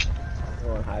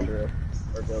 We're on hydro.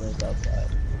 Our building's outside.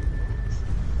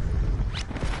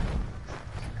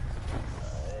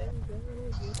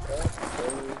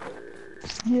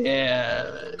 Yeah.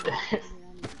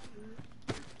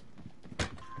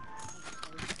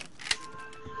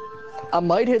 I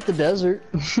might hit the desert.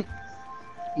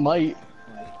 Might.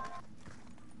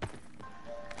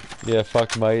 Yeah,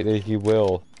 fuck might, he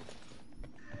will.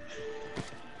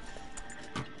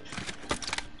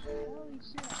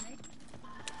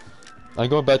 I'm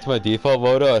going back to my default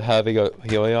loadout and having a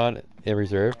Helion in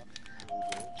reserve.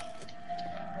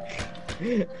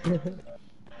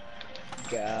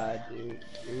 God, dude.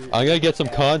 I'm gonna get some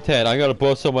content. I'm gonna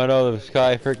blow someone out of the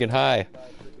sky freaking high.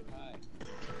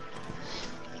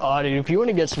 Oh, dude, if you want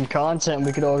to get some content,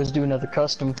 we could always do another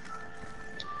custom.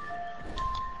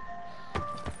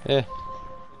 Eh.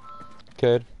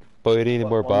 Could. But we need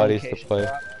more bodies to play.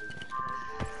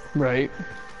 Right.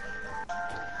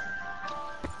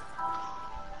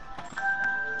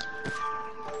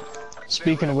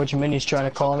 Speaking of which, Minnie's trying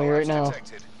to call me right now.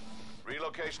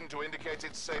 Relocation to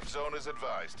indicated safe zone is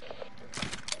advised.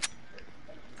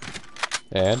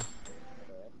 And?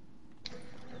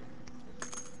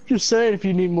 Just saying, if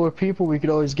you need more people, we could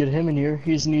always get him in here.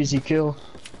 He's an easy kill.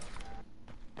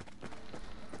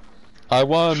 I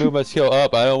want to move my skill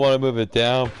up. I don't want to move it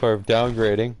down for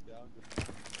downgrading.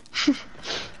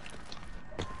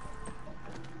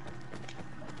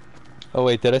 Oh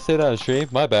wait, did I say that on stream?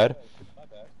 My bad.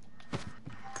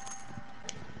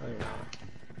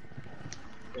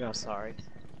 You're not sorry.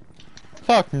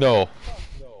 Fuck no.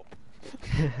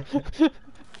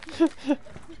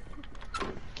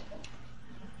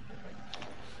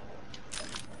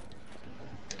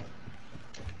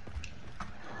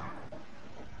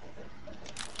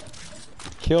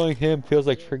 Killing him feels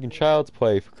like freaking child's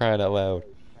play, for crying out loud.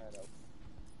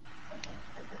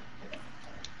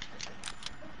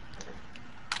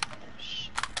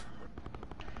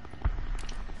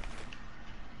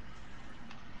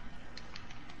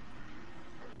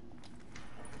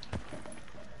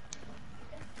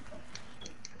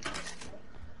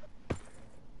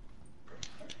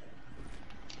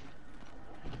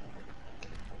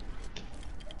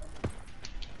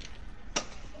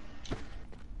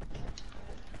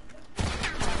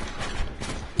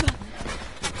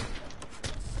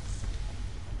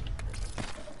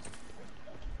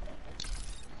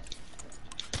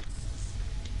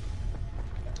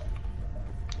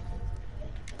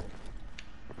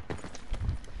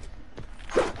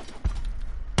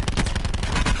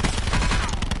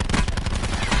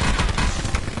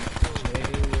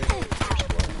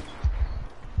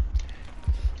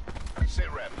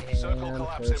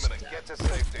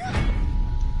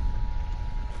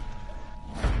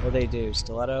 What do they do?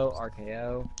 Stiletto?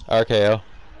 RKO? RKO.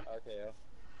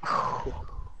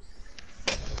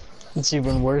 It's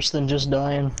even worse than just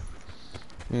dying.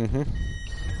 Mm-hmm.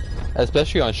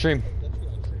 Especially on stream.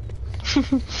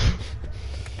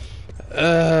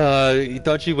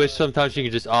 Don't you wish sometimes you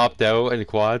could just opt out in the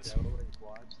quads?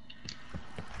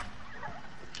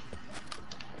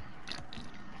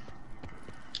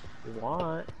 You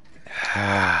want?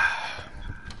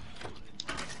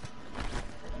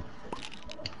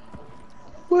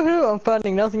 Woohoo! I'm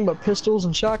finding nothing but pistols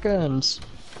and shotguns.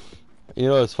 You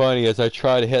know what's funny is I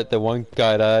tried to hit the one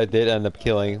guy that I did end up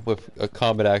killing with a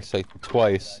combat axe like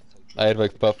twice. I had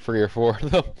like about 3 or 4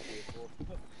 of them.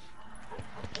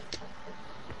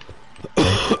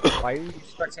 Why are you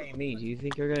spectating me? Do you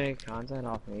think you're gonna get content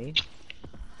off me?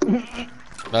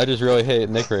 I just really hate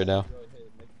Nick right now.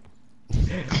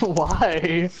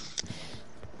 Why?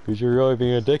 Because you're really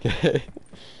being a dickhead.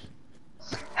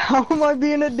 How am I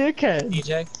being a dickhead?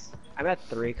 DJ? I'm at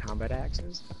 3 combat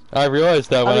axes. I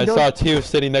realized that when I saw 2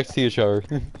 sitting next to each other.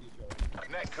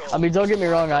 I mean, don't get me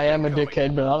wrong, I am a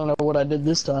dickhead, but I don't know what I did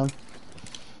this time.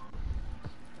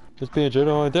 Just being a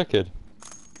general dickhead.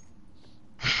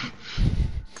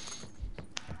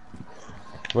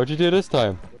 What'd you do this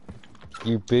time?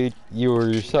 You beat you or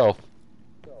yourself.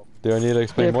 Do I need to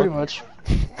explain Yeah, more? pretty much.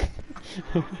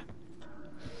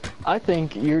 I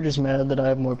think you're just mad that I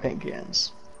have more paint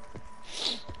cans.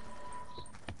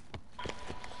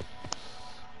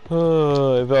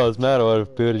 Oh, if I was mad, I would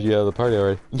have booted you out of the party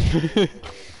already.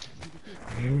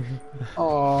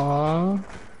 Aww,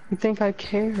 you think I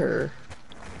care?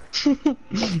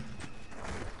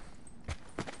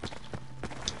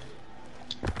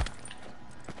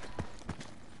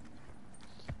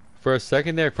 For a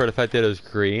second there, for the fact that it was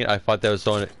green, I thought that was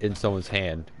someone in someone's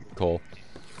hand. Cole.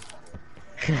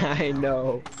 I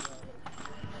know.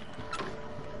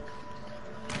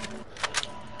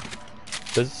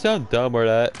 Does it sound dumb or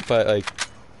that? But like,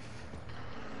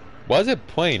 why is it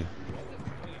plain?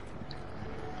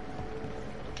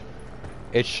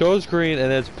 It shows green and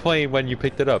it's plain when you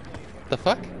picked it up. The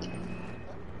fuck?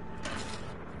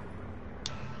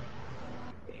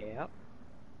 Yep.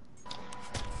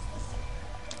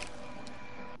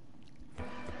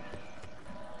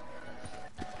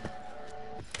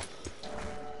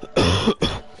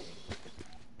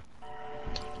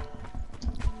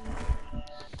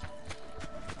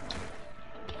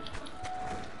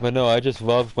 But no, I just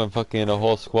love when fucking a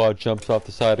whole squad jumps off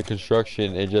the side of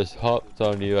construction and just hops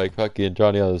on you like fucking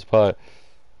Johnny on the spot.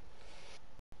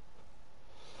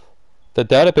 The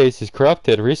database is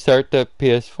corrupted. Restart the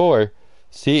PS4.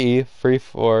 CE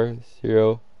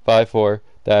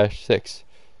 34054-6.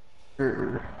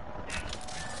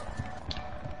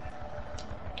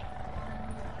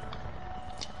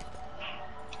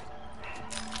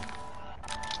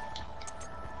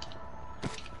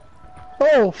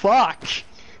 Oh, fuck!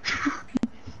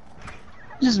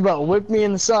 Just about whipped me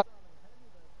in the side.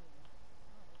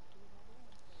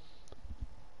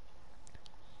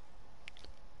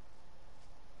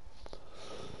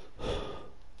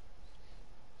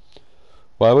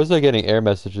 Why was I getting error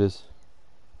messages?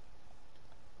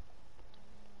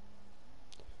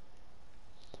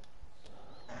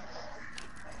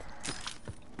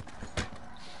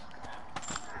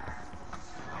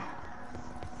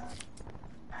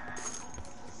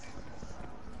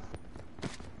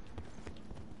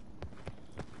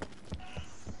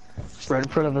 Right in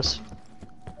front of us.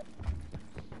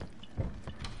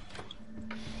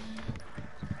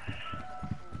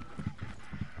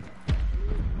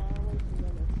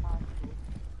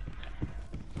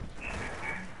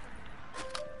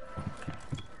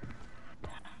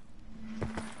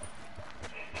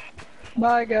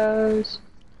 Bye, guys.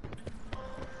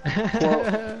 Well,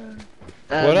 that What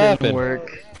didn't happened?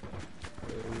 work.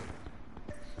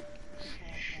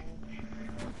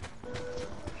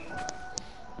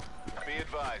 Be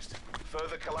advised.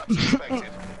 Further collapse expected.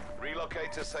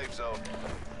 Relocate to safe zone.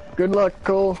 Good luck,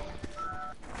 Cole.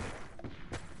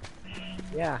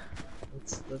 Yeah.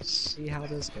 Let's see how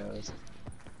this goes.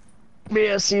 But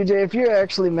yeah, CJ, if you're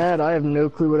actually mad, I have no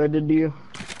clue what I did to you.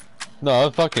 No,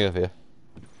 I'm fucking with you.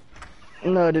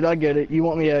 No, dude, I get it. You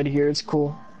want me out of here, it's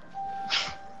cool.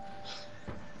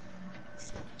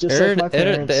 Just like my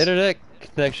parents. The internet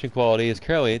connection quality is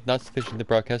currently not sufficient to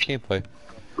broadcast gameplay.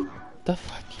 The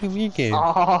fuck do you mean game?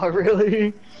 Oh,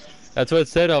 really? That's what it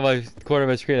said on my corner of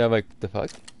my screen. I'm like, the fuck?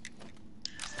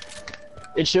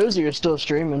 It shows you're still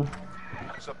streaming.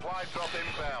 Supply drop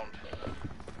inbound.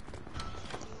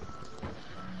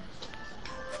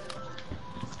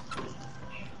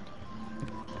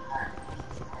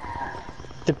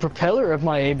 The propeller of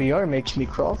my ABR makes me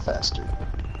crawl faster.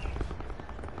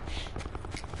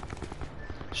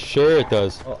 Sure it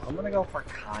does. Well, I'm gonna go for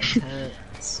content,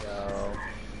 so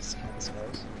see how this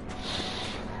goes.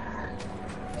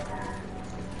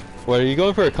 What, are you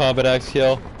going for a combat axe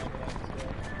kill?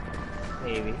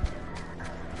 Maybe.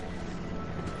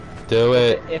 Do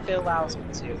it. If it allows me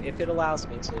to. If it allows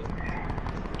me to.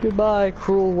 Goodbye,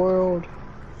 cruel world.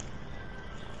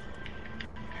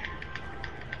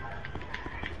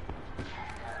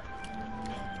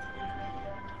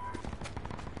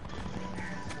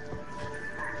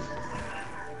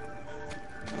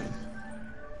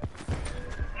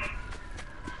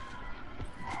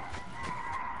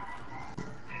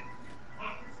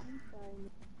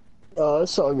 Oh,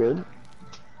 it's all good.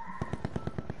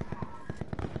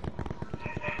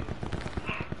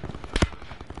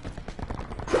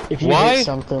 If you Why? hit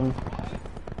something,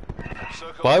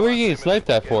 Why were you getting sniped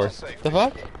at for? The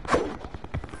fuck?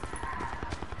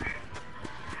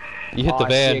 You hit the I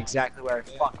see van. exactly where it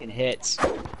fucking hits.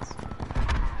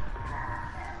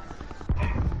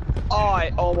 Oh,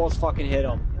 I almost fucking hit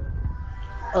him.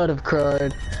 I'd have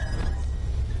cried.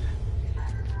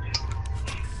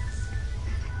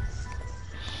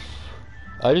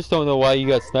 I just don't know why you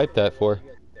got sniped that for.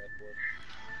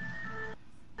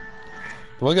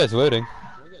 The one guy's loading.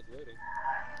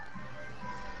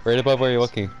 Right above where you're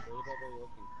looking.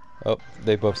 Oh,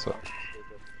 they both.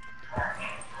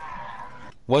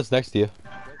 One's next to you.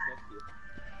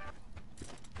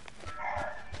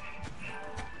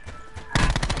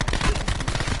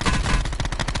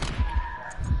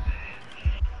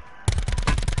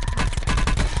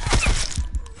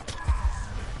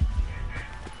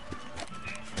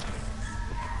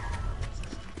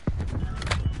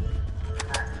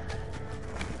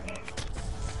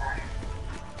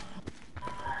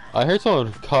 I heard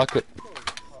someone cock it.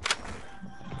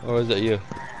 Or was that you?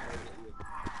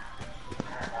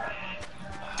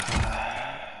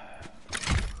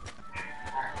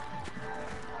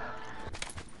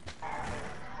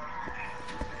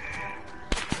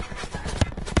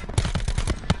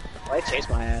 Why chase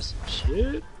my ass?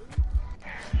 Shit.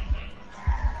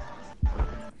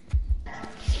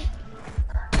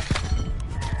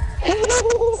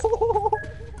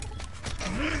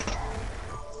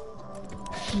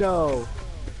 No,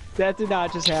 that did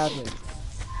not just happen.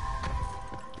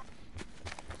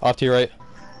 Off to your right.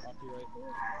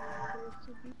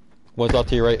 One's off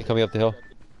to your right, coming up the hill.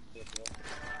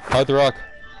 Hide the rock.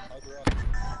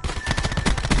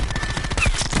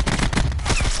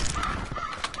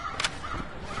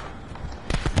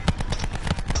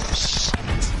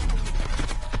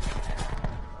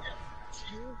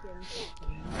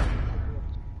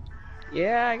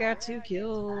 Yeah, I got 2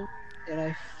 kills, and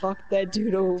I fucked that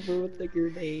dude over with the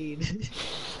grenade.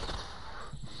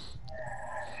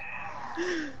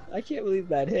 I can't believe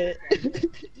that hit.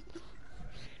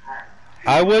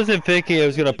 I wasn't thinking it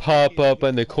was gonna pop up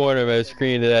in the corner of my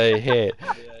screen that I hit.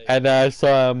 And then I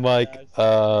saw him like,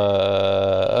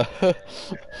 Oh, fuck.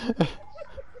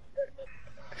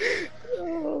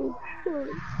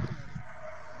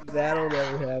 That'll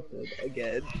never happen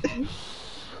again.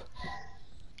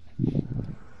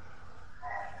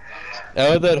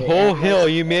 Out of that whole hill,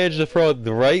 you managed to throw it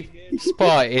the right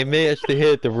spot and managed to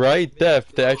hit the right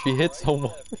depth to actually hit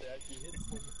someone.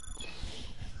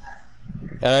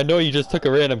 And I know you just took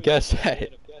a random guess at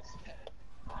it.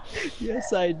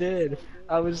 Yes, I did.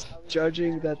 I was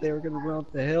judging that they were gonna run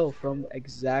up the hill from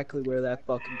exactly where that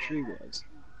fucking tree was.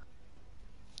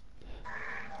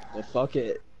 But fuck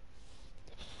it.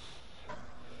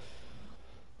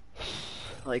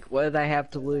 Like, what did I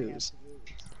have to lose?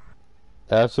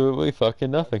 Absolutely fucking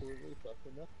nothing.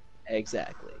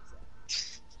 Exactly.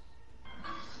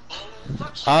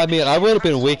 I mean, I would have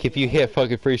been weak if you hit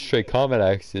fucking 3 straight combat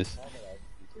axes.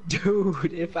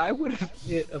 Dude, if I would have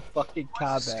hit a fucking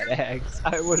combat axe,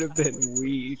 I would have been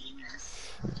weak.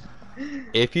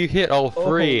 If you hit all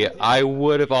 3, I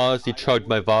would have honestly chugged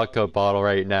my vodka bottle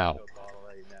right now.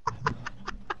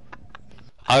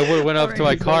 I would have went up to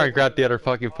my car and grabbed the other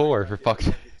fucking 4 for fuck's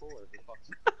sake.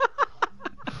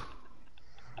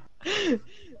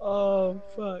 Oh,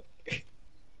 fuck.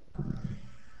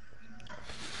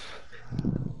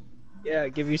 Yeah,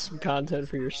 give you some content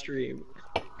for your stream.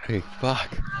 Hey,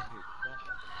 fuck.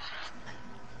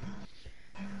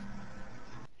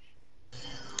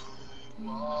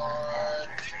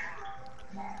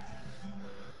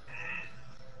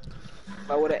 If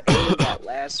I would have aimed that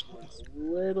last one a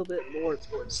little bit more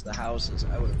towards the houses,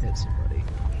 I would have hit somebody.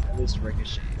 At least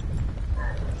ricochet.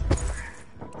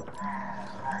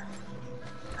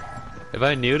 If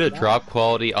I knew the drop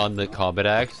quality on the combat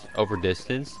axe over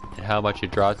distance and how much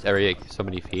it drops every like, so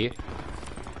many feet,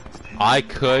 I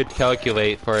could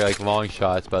calculate for like long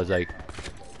shots, but I was like,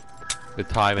 the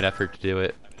time and effort to do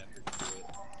it.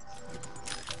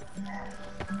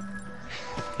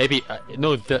 Maybe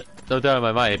no doubt in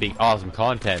my mind, it'd be awesome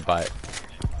content, but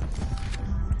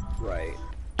Right.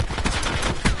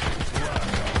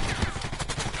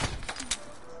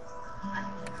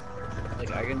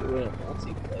 Like, I can do it in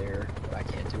multiplayer, but I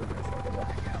can't do it in a fucking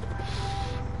lockout.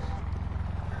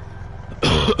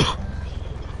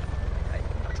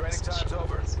 Training time's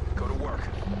over. Go to work.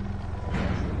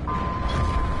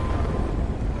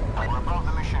 We're above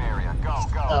the mission area. Go,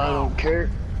 go, I don't care.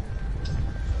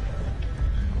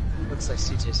 Looks like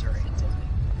CJ's already did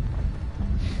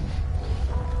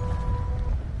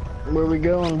Where we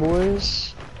going,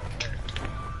 boys?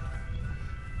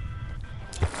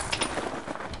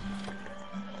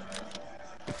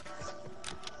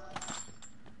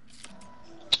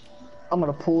 I'm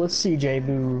gonna pull a CJ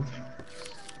move.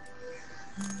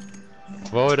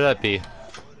 what would that be?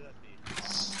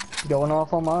 Going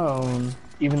off on my own,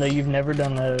 even though you've never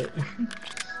done that.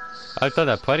 I've done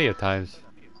that plenty of times.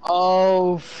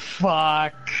 Oh,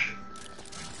 fuck.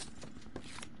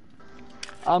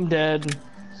 I'm dead.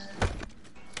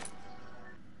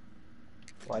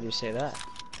 Why do you say that?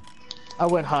 I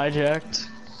went hijacked.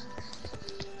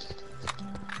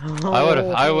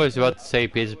 I was about to say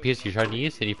piece of your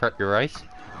Chinese and you prep your rice.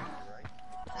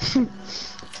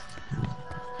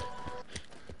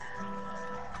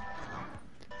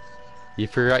 You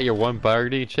forgot your one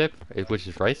bargaining chip, which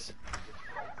is rice.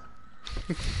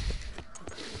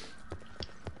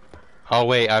 Oh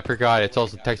wait, I forgot. It's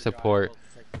also tech support.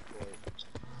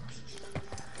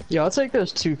 Yeah, I'll take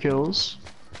those 2 kills.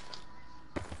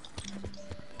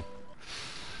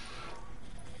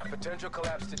 Potential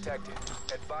collapse detected.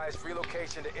 Advise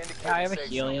relocation to indicated Yeah, I have a safe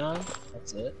zone. Helion.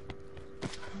 That's it.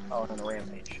 Oh, and then a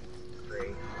Rampage.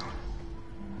 Great.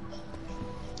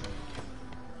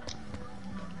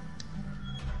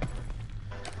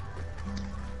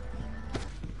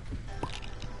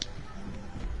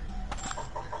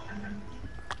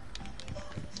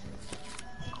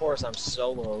 Of course, I'm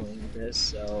soloing this,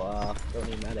 so don't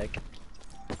need medic.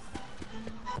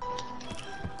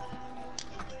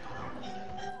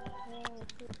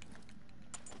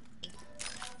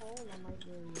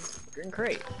 Green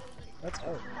crate. That's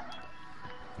oh.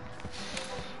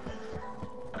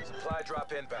 Supply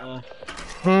drop inbound.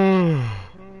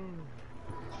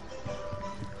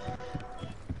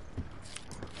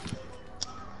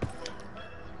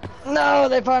 No,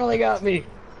 they finally got me.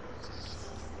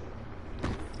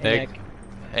 Nick.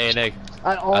 Hey Nick.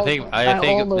 I think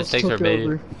almost mistakes are took made.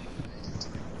 over.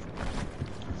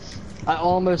 I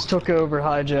almost took over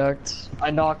hijacked.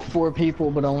 I knocked 4 people,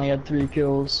 but only had 3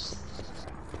 kills.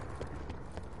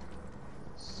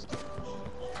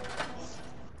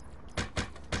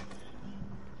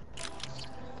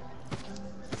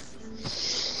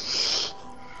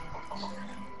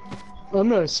 I'm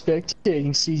not spectating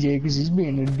CJ because he's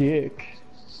being a dick.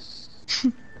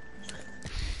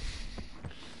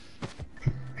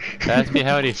 Ask me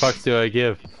how many fucks do I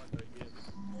give?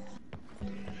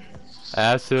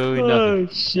 Absolutely nothing. Oh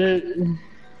shit.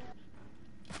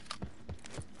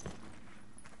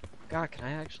 God, can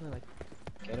I actually like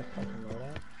get a fucking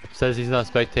loadout? Says he's not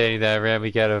spectating that ran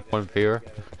we get a 1 viewer.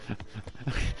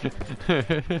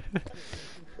 Did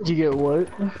you get what?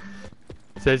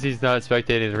 Says he's not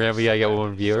spectating the ran we gotta get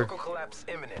 1 viewer. Circle collapse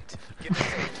imminent. Get to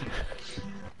safety.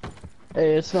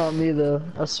 Hey, it's not me though,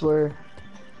 I swear.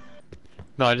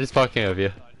 No, I'm just fucking with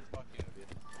you.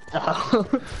 Oh.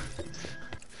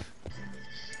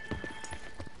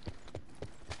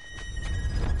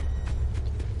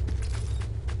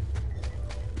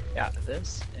 Yeah,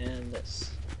 this and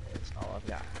this is all I've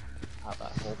got. Out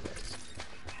that whole place.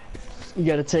 You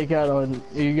gotta take out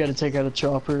a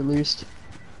chopper at least.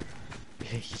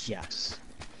 Yes.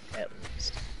 At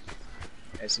least.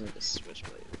 I just need the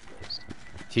switchblade replaced.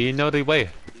 Do you know the way?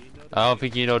 I don't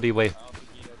think you know the way.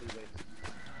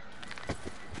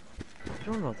 I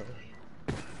don't know the way.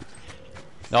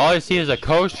 All I see is a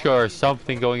coach or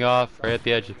something going off right at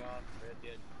the edge.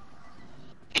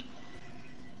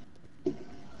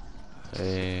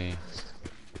 Hey.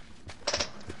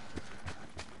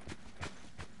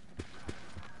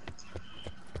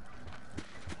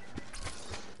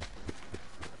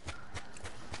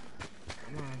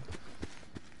 Come on.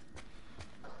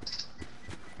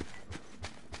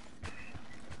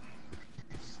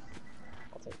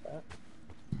 I'll take that.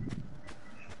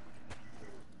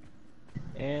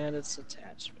 And its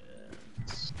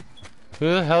attachments.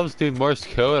 Who the hell's doing Morse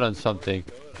code on something?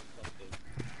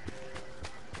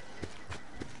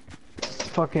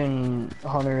 Fucking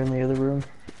Hunter in the other room.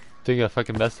 Doing a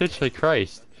fucking message? Like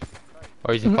Christ.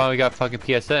 Or has he finally got fucking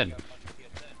PSN?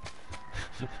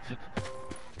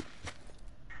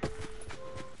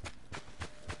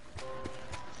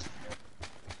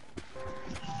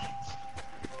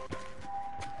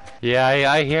 Yeah,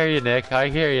 I hear you, Nick. I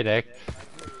hear you, Nick.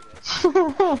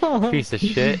 Piece of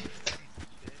shit.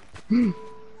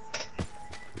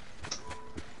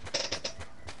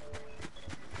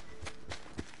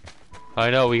 I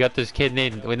know, we got this kid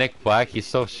named Nick Black. He's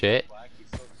so shit.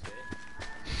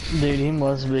 Dude, he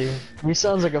must be. He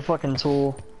sounds like a fucking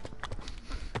tool.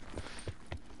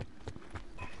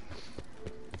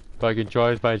 Fucking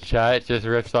joins my chat, just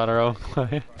rips on her own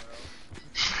client.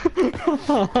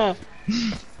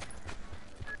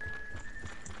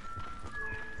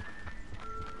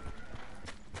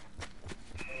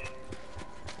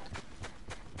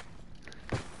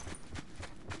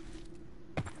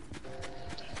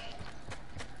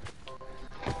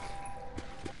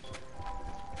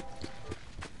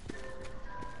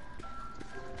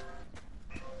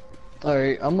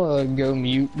 Alright, I'm gonna go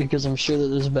mute because I'm sure that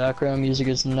this background music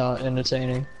is not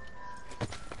entertaining.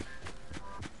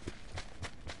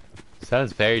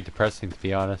 Sounds very depressing, to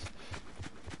be honest.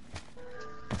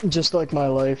 Just like my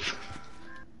life.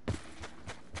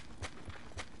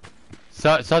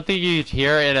 So something you'd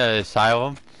hear in an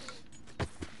asylum.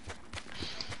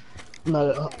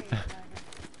 Not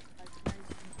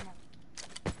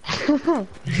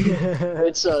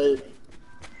it's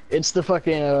it's the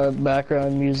fucking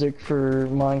background music for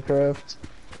Minecraft.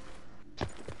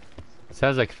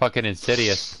 Sounds like fucking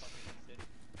Insidious.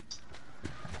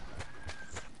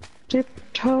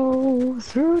 Tiptoe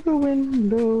through the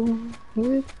window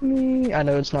with me. I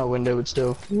know it's not window, but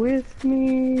still with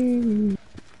me.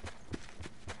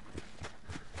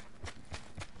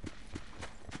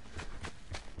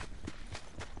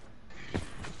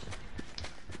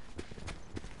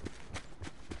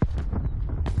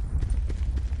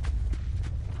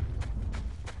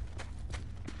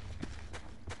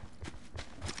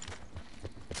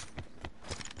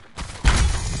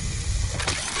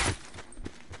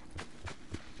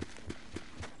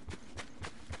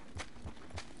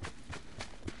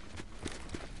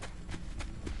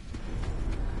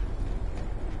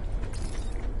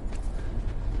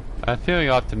 I'm feeling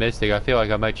optimistic. I feel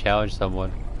like I might challenge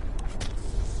someone.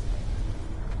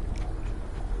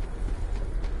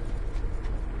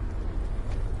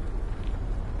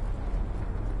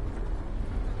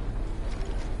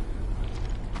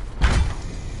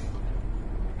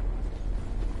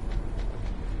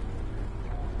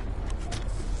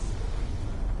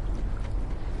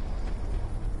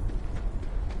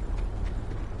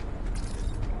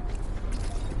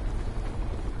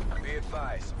 Be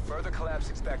advised, further collapse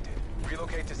expected.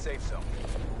 Relocate to safe zone.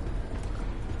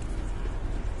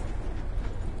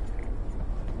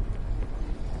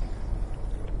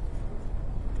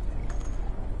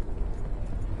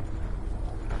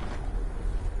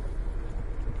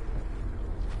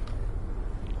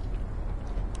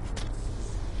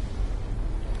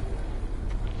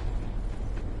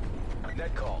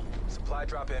 Net call. Supply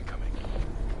drop incoming.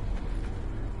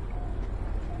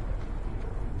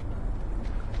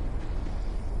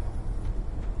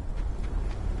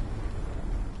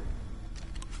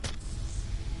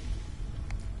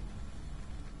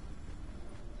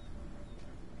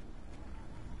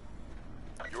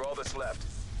 You're all that's left.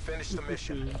 Finish the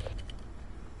mission.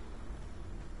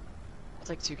 I'll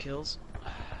take 2 kills.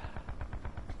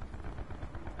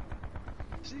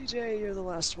 CJ, you're the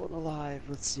last one alive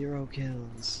with 0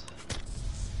 kills.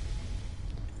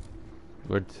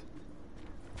 Good.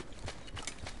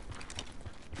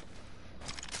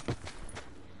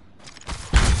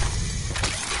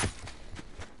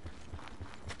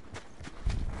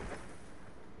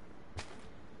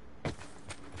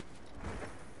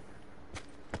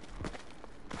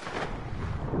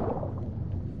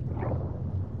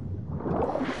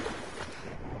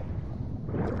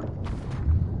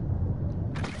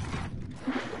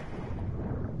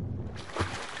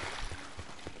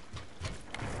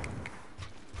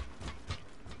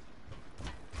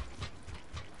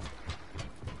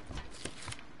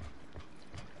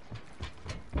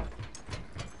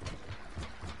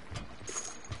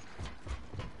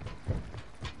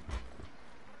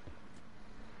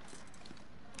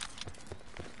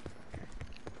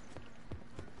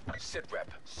 Sit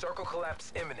rep. Circle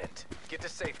collapse imminent. Get to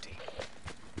safety.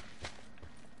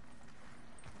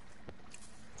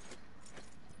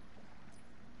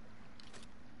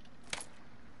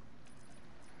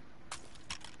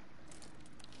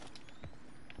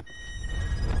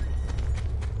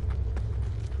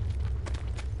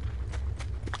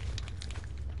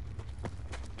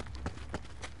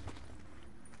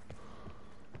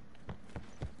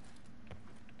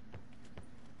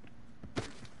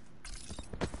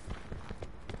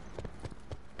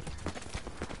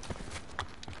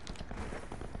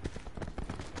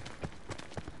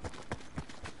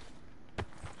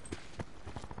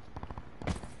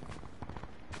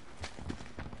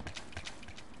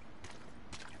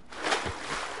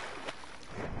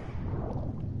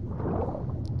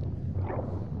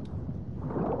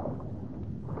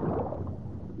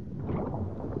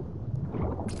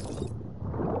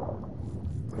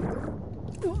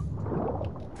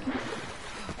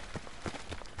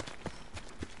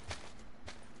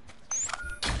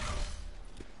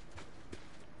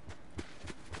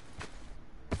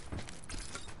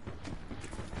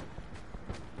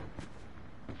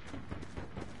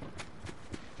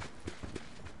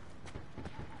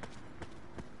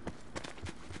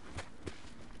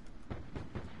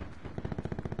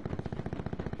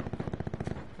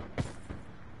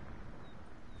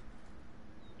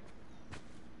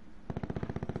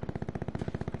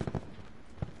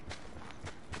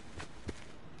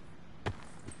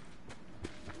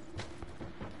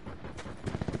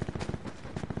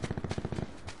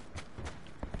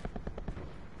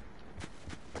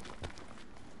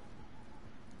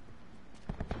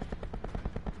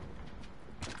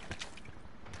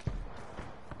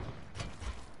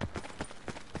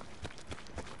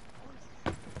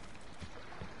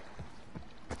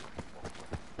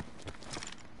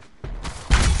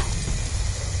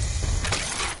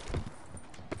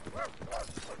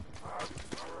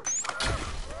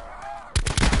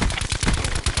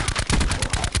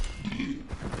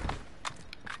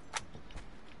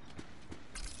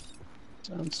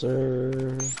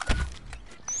 Sensor.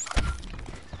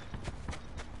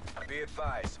 Be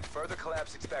advised, further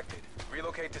collapse expected.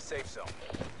 Relocate to safe zone.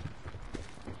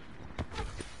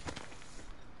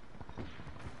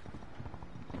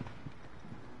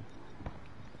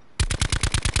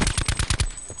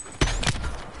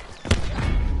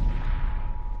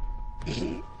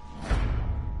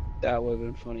 That would have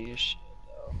been funny as shit,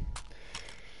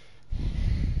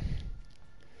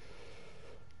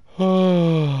 though.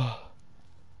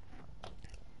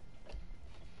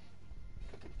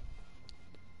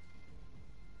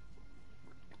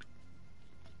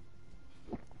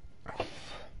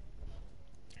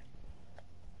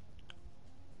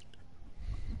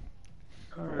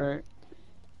 Alright.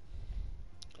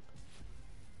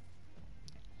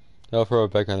 I'll throw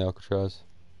it back on the Alcatraz.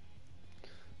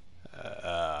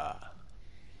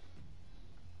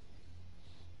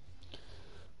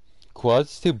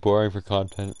 Quad's too boring for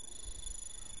content.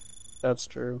 That's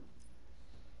true.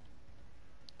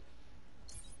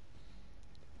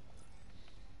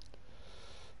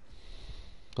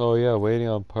 Oh yeah, waiting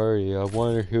on party. I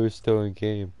wonder who's still in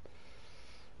game.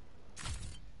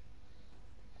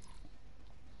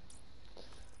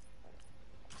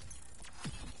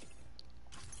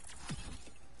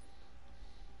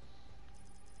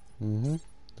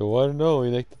 The one and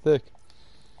only Nick the Thick.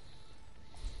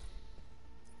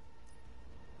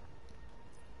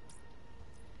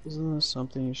 Isn't this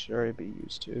something you should already be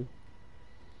used to?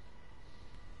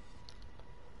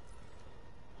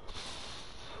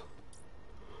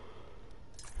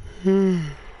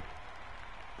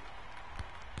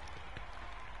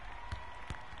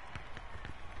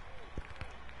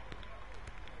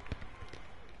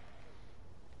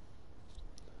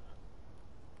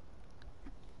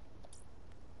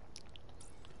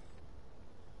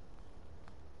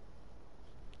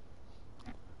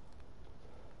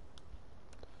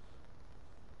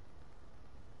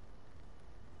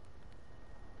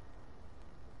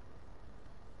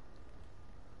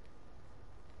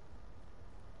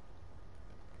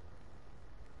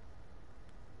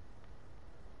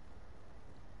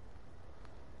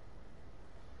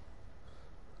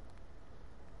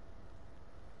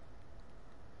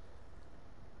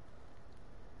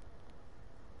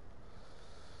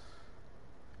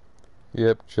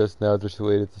 Yep, just now just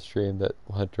deleted the stream that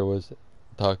Hunter was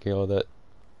talking all that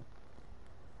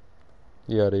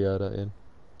yada yada in.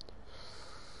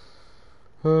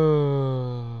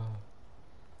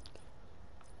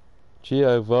 Gee,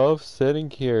 I love sitting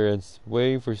here and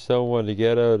waiting for someone to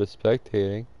get out of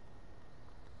spectating.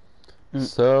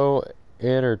 So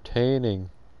entertaining.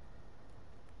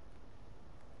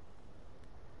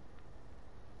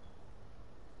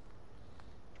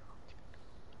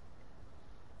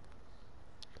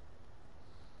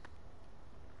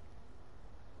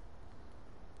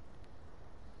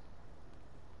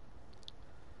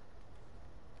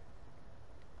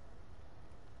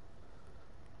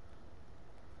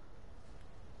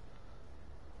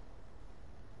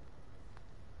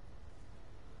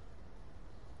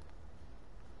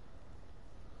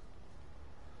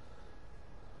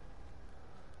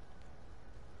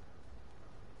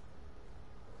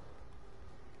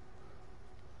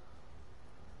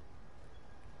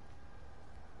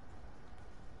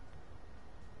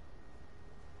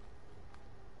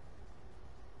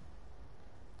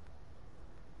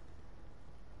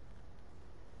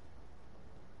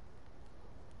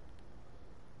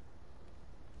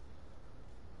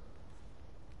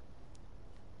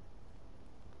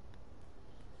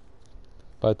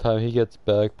 By the time he gets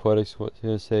back, Poetic's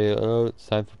gonna say, "Oh, it's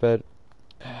time for bed."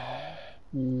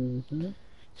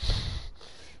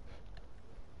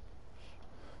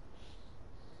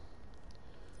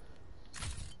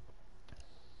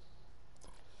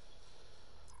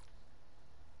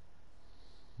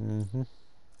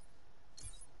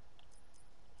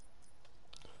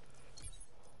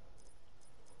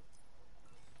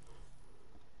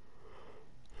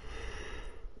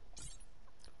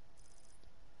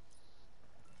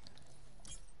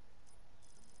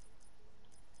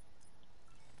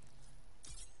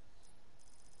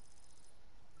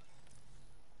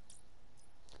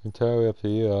 Entirely up to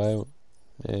you. I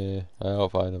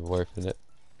don't find them worth it.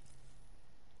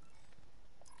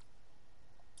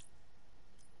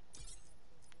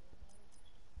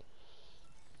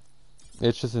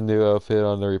 It's just a new outfit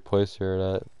on the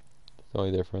replacer. That's the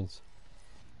only difference.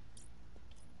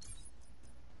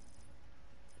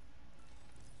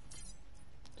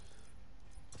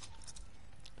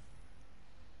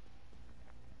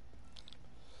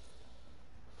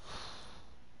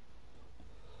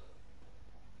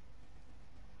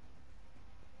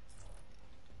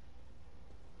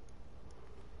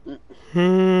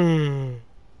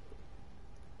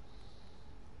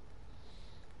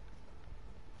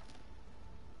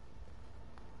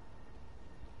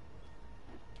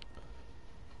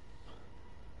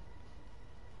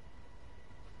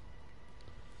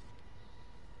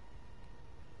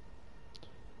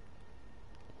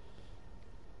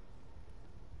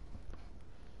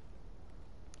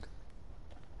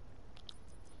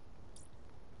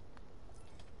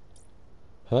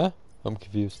 Huh? I'm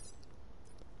confused.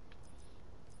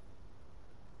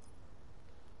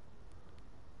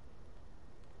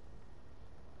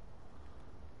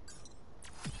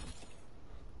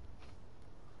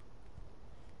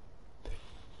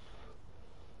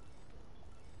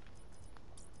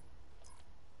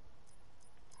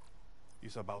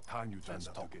 It's about time you turned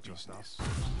up to get your stuff.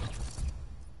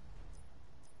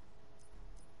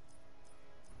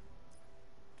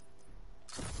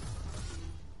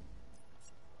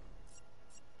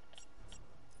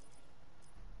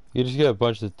 You just get a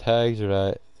bunch of tags or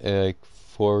that, like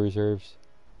 4 reserves.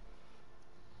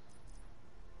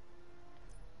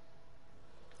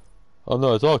 Oh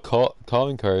no, it's all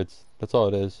calling cards. That's all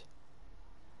it is.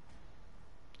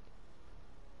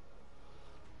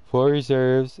 4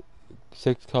 reserves,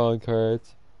 6 calling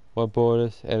cards, 1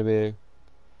 bonus, animated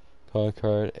calling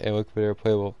card, and liquidator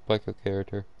playable backup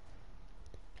character.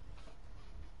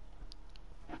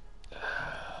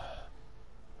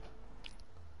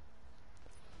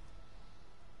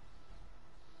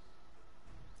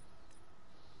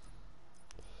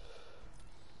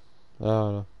 I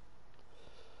don't know.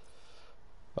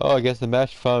 Oh, I guess the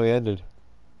match finally ended.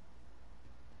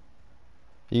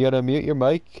 You gotta mute your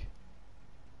mic?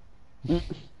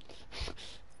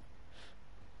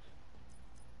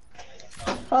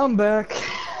 I'm back.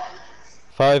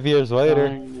 5 years later.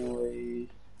 Finally.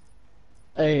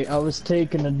 Hey, I was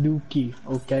taking a dookie,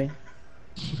 okay?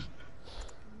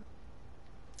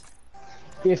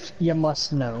 If you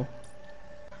must know.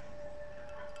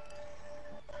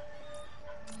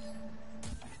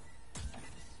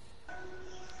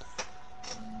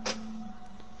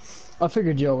 I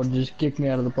figured y'all would just kick me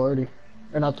out of the party.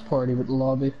 Or not the party, but the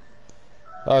lobby.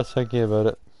 I was thinking about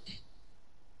it.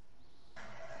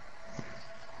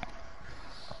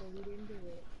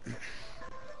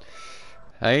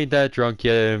 I ain't that drunk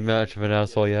yet and much of an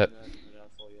asshole yet.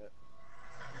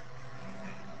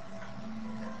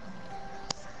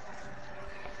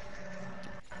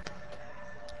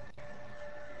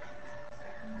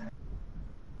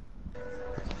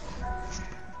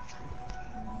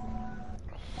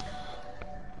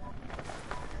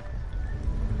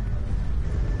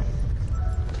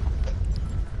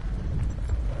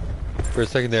 For a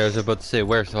second there, I was about to say,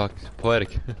 where's fuck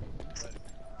poetic?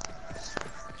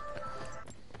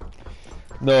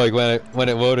 No, like when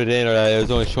it loaded in, or it was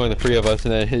only showing the 3 of us,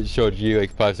 and then it showed you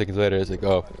like 5 seconds later. It's like,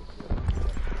 oh.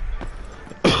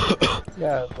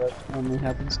 Yeah, that only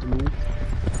happens to me.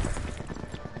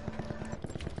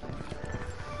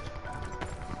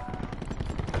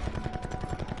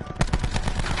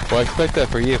 Well, I expect that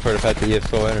for you, for the fact that you have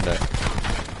slow internet.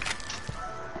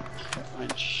 Can't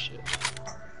find shit.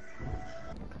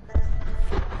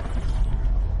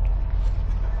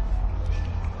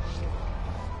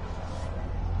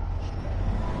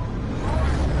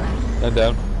 I'm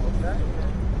down.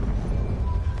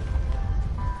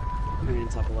 Maybe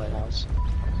it's up a lighthouse.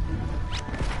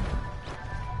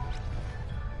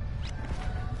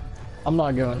 I'm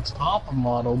not going top of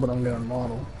model, but I'm going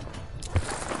model.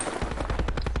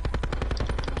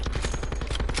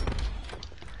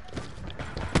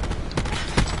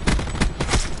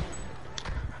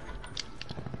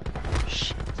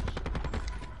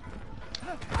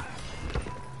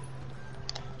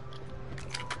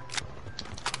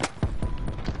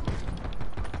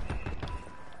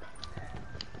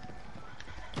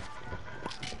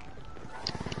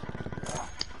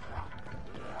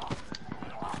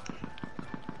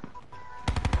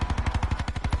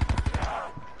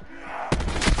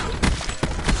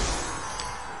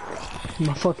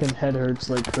 My fucking head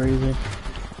hurts like crazy.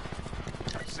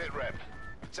 Sit rep.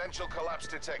 Potential collapse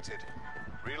detected.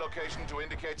 Relocation to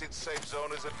indicated safe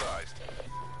zone is advised.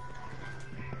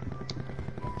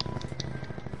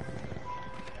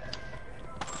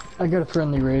 I got a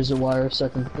friendly razor wire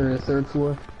second or third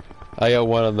floor. I got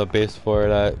one on the base floor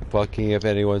that blocking if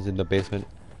anyone's in the basement.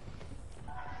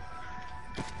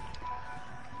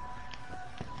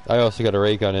 I also got a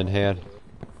ray gun in hand.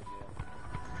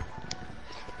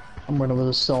 I'm running with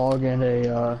a SOG and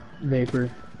a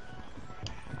vapor.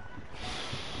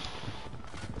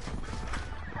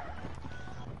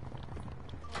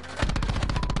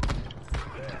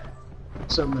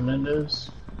 What's up, Menendez?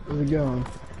 How's it going?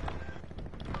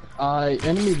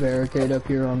 Enemy barricade up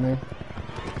here on me.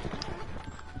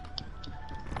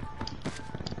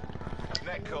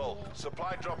 Net call.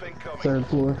 Supply drop incoming. 3rd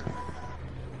floor.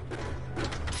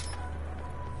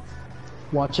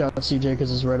 Watch out, CJ,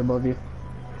 because it's right above you.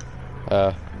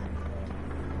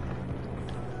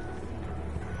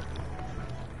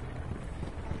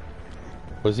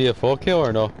 Was he a full kill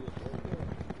or no?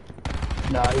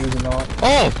 Nah, he was not.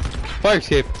 Oh! Fire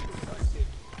escape!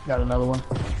 Got another one.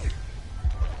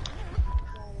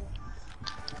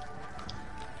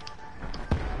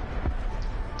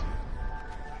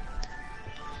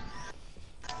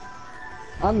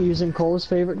 I'm using Cole's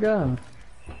favorite gun.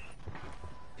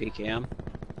 PCam.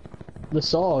 The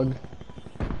SOG.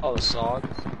 Oh, the SOG.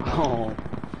 Oh.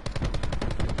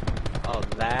 Oh,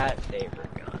 that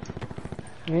favorite gun.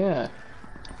 Yeah.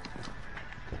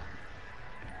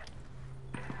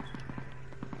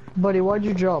 Buddy, why'd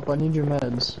you drop? I need your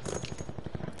meds.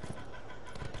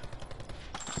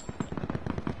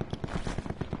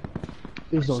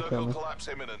 Please don't kill Circle me. collapse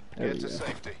imminent. There Get we to go.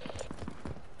 safety.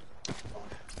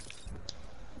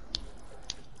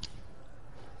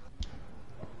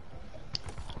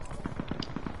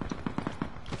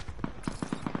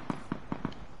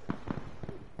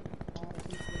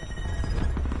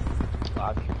 A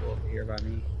lot of people over here by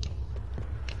me.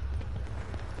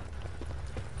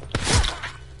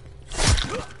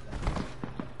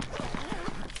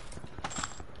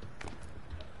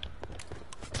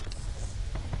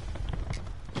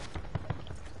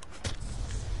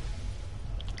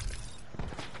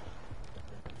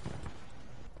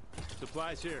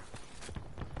 Supplies here.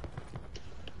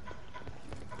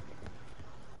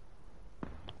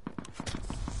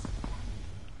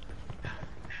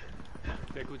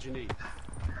 Take what you need.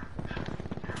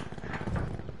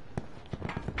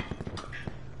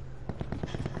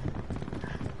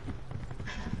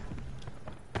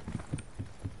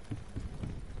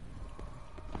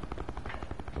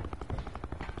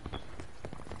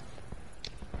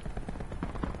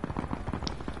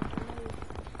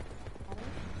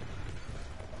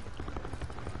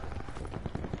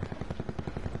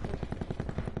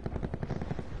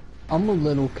 I'm a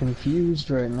little confused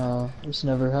right now. This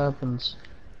never happens.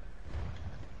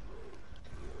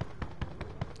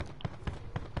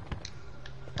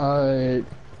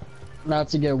 Not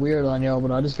to get weird on y'all,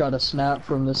 but I just got a snap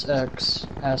from this ex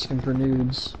asking for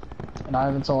nudes. And I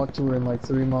haven't talked to her in like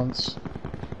 3 months.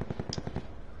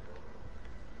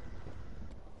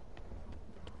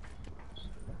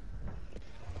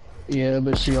 Yeah,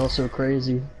 but she also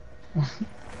crazy.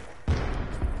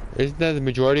 Isn't that the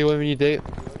majority of women you date?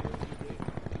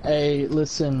 Hey,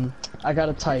 listen, I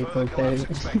gotta type, Further okay? collapse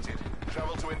expected.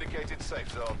 Travel to indicated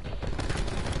safe zone.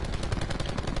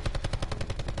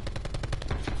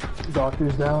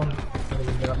 Doctor's down.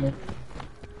 Somebody got me.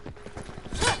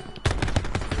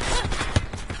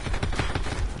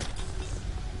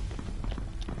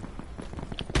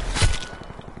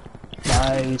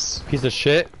 Nice. Piece of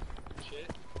shit.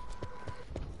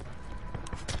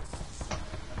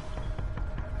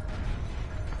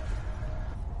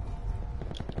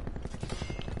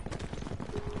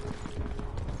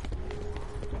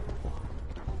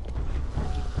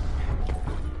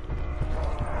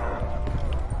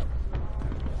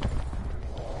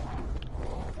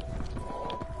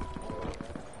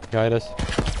 Guide us.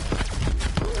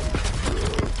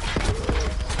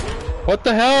 What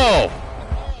the hell?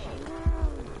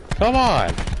 Come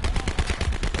on.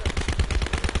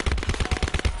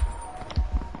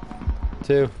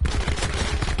 2.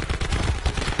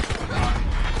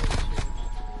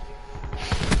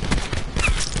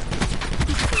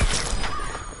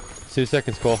 Two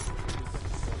seconds, Cole.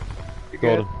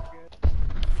 Golden.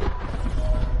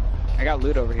 I got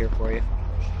loot over here for you.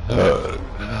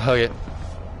 Okay.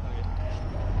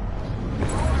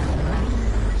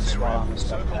 Swat on this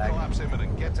stuff Circle bag. collapse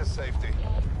imminent. Get to safety.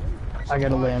 I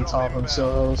gotta lay on top of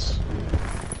themselves.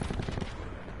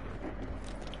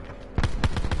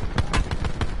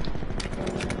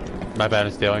 My bad,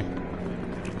 is stealing.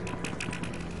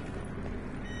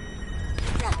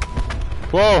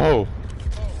 Whoa!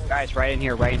 Guys, right in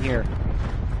here, right in here.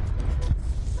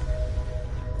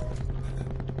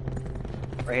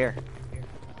 Right here.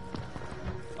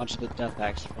 Bunch of the death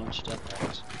packs, bunch of death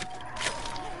packs.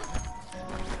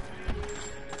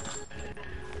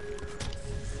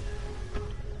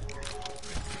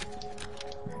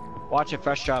 Watch it,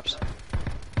 fresh drops.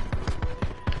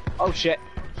 Oh shit.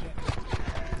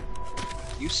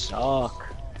 You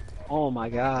suck. Oh my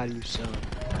god, you suck.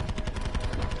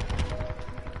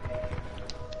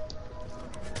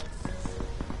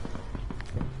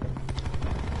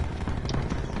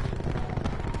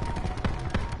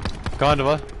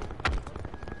 Gondola.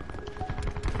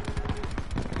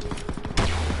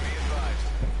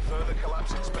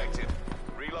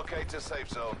 safe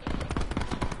zone.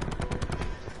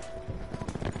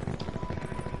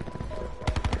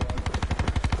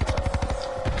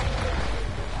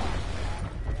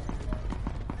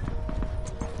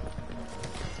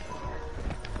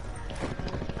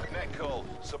 Net call.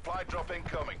 Supply drop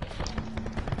incoming.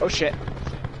 Oh shit.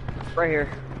 Right here.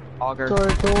 Auger.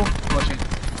 Sorry, Cole. Pushing.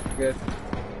 Good.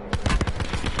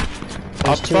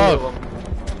 Up two of top.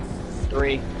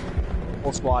 3.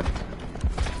 Full squad.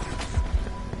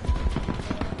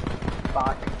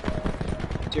 Fuck.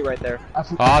 2 right there.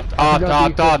 Opt, opt,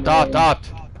 opt, opt, opt,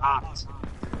 opt. Opt.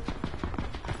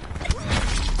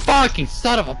 Fucking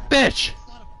son of a bitch!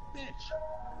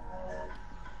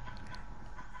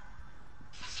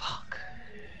 Fuck.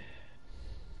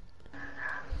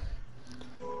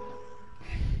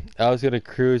 I was gonna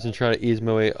cruise and try to ease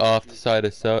my way off the side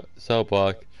of cell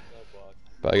block,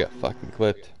 but I got fucking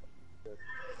clipped.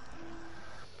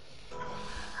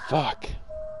 Fuck.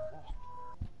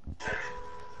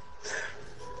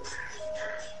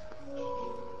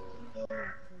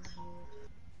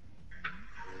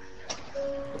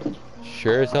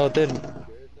 Sure as hell didn't.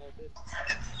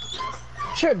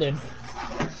 Sure did.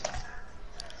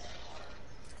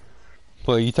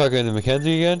 Well, you talking to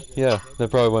Mackenzie again? Yeah,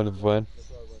 that probably wouldn't have won.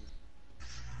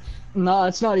 No,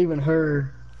 it's not even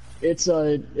her. It's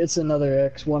another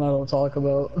ex, one I don't talk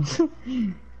about.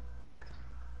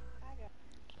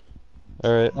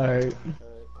 Alright. Alright.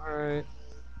 Alright.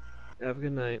 Have a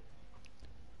good night.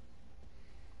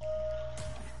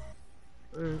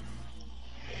 Alright.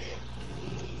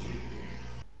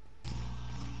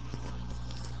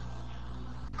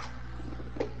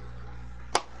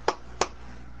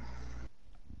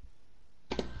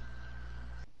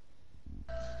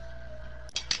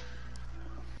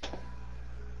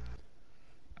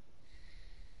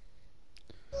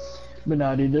 But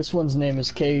nah, dude, this one's name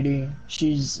is Katie.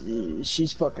 She's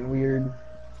fucking weird.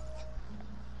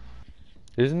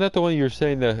 Isn't that the one you were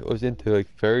saying that was into like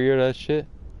fairy or that shit?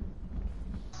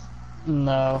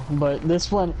 No, but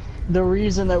this one, the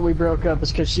reason that we broke up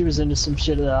is because she was into some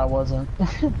shit that I wasn't.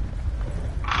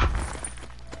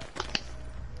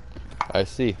 I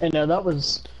see. And no, that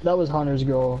was Hunter's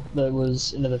girl that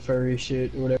was into the furry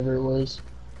shit or whatever it was.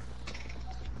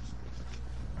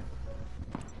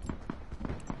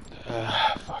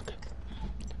 Fuck.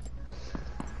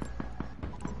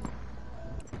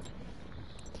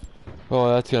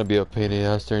 Oh, that's gonna be a pain in the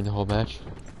ass during the whole match.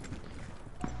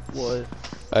 What?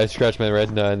 I scratched my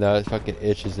retina and now it fucking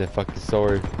itches and fucking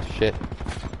sore shit.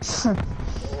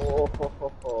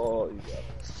 Oh, you got it.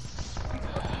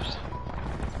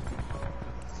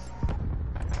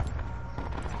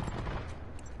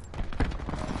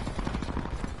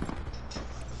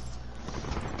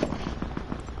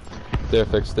 There,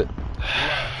 fixed it.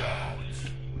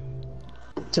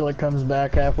 Till it comes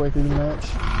back halfway through the match.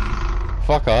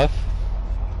 Fuck off.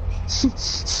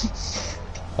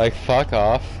 Like, fuck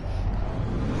off.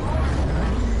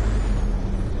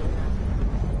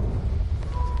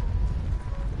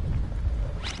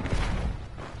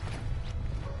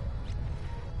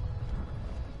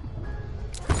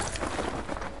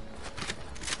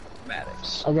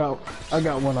 Maddox. I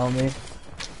got one on me.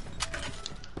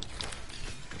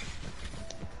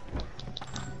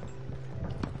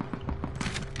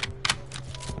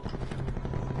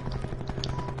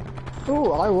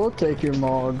 Oh, I will take your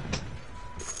mog.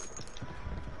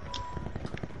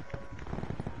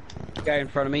 Guy in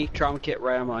front of me, trauma kit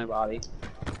right on my body.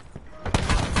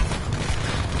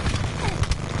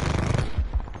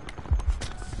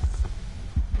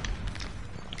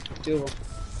 Two of them.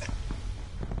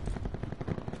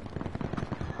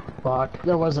 Fuck,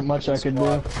 there wasn't much I could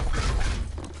do.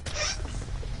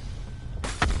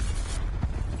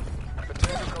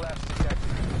 Potato collapse detected.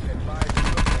 Advise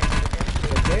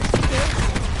relocation to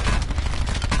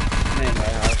Man, my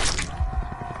house.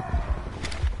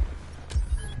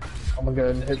 I'm gonna go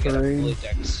ahead and hit the Get a ring. blue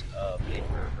dex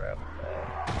paper, bro.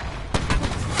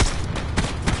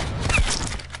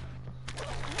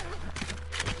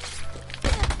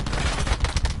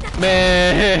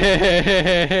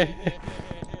 Man!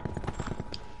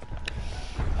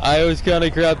 I was gonna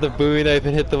grab the Bowie knife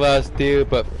and hit the last dude,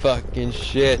 but fucking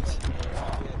shit.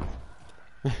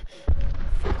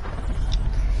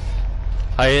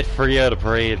 I hit free out of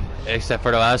parade, except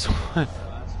for the last one.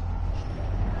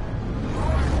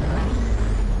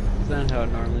 Is that how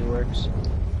it normally works?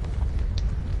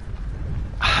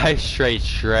 I straight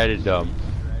shredded them.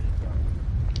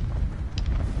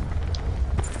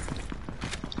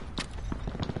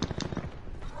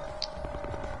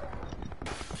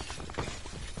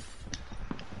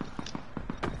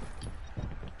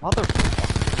 Mother.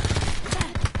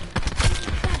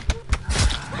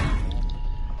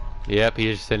 Yep,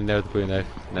 he's just sitting there with the bowie knife.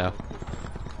 No.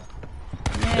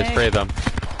 Yay. Let's spray them.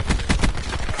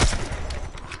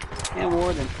 And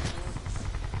Warden.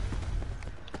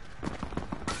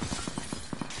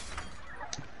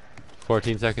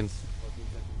 $14 seconds.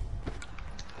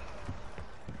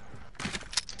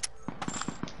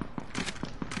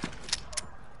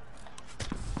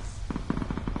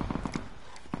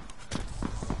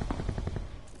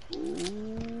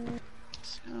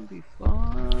 It's gonna be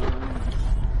fun.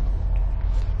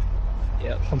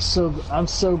 Yep. I'm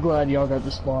so glad y'all got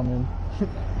to spawn in.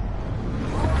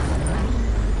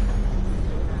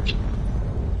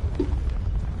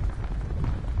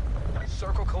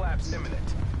 Circle collapse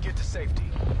imminent. Get to safety.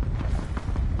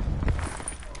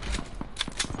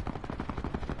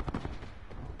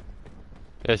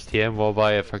 STM, wall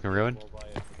by a fucking ruin.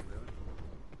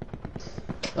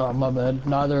 Oh, my bad.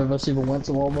 Neither of us even went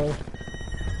to Walmart.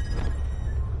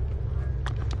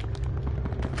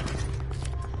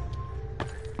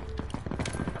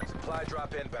 Supply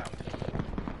drop inbound.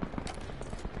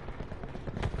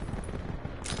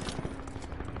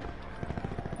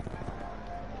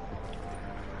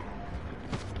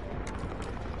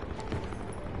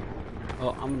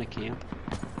 Oh, I'm gonna camp.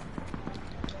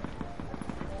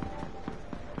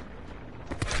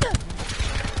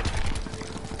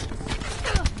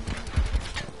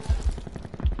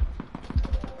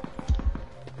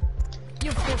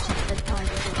 You're fortunate that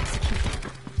target was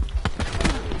executed.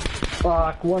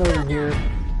 Fuck, one over here.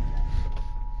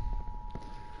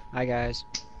 Hi guys.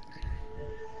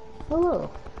 Hello.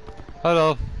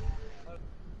 Hello.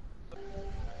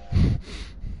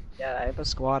 Yeah, I have a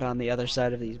squad on the other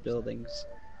side of these buildings.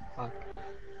 Fuck.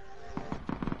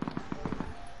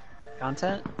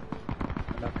 Content?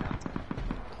 No content.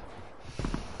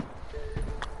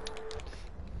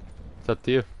 It's up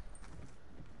to you.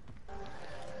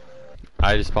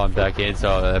 I just spawned back in, so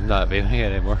I'm not viewing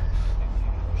it anymore.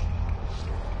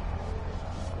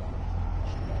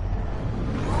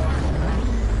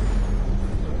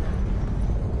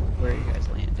 Where are you guys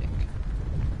landing?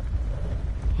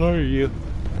 How are you?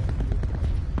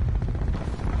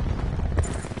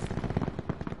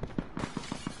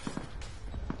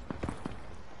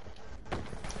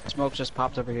 Smoke just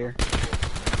popped over here.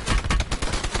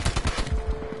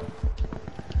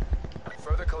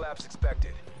 Further collapse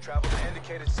expected. Travel to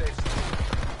indicated safe zone.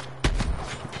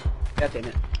 God damn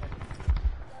it.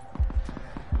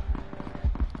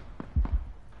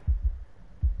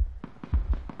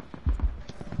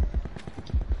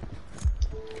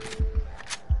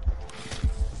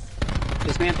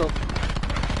 Dismantle.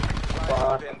 Supply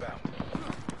drop inbound.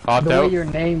 Opt The way out. your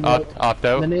name Opt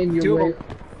out. the name you Two of were. them.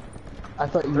 I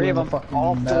thought you Three were of in the them. fucking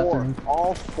All bathroom. four.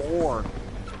 All four.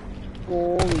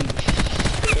 Holy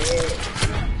shit.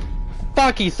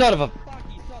 Fuck you, son of a.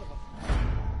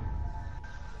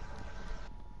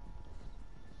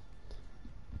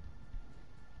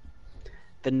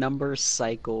 The number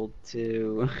cycled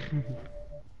to.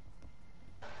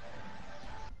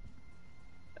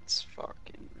 That's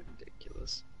fucking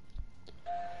ridiculous.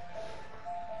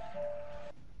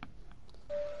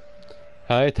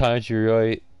 How many times you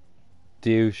really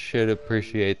should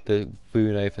appreciate the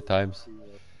bowie knife at times?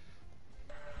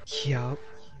 Yup.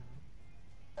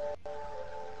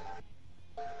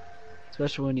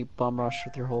 Especially when you bum rush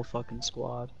with your whole fucking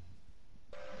squad.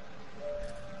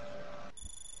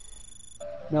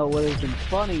 No, what has been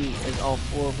funny is all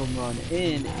four of them run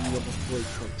in and you have a fully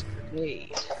cooked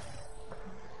grenade.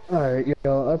 Alright,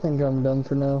 yo, I think I'm done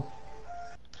for now.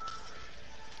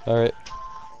 Alright.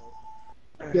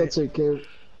 Y'all take care.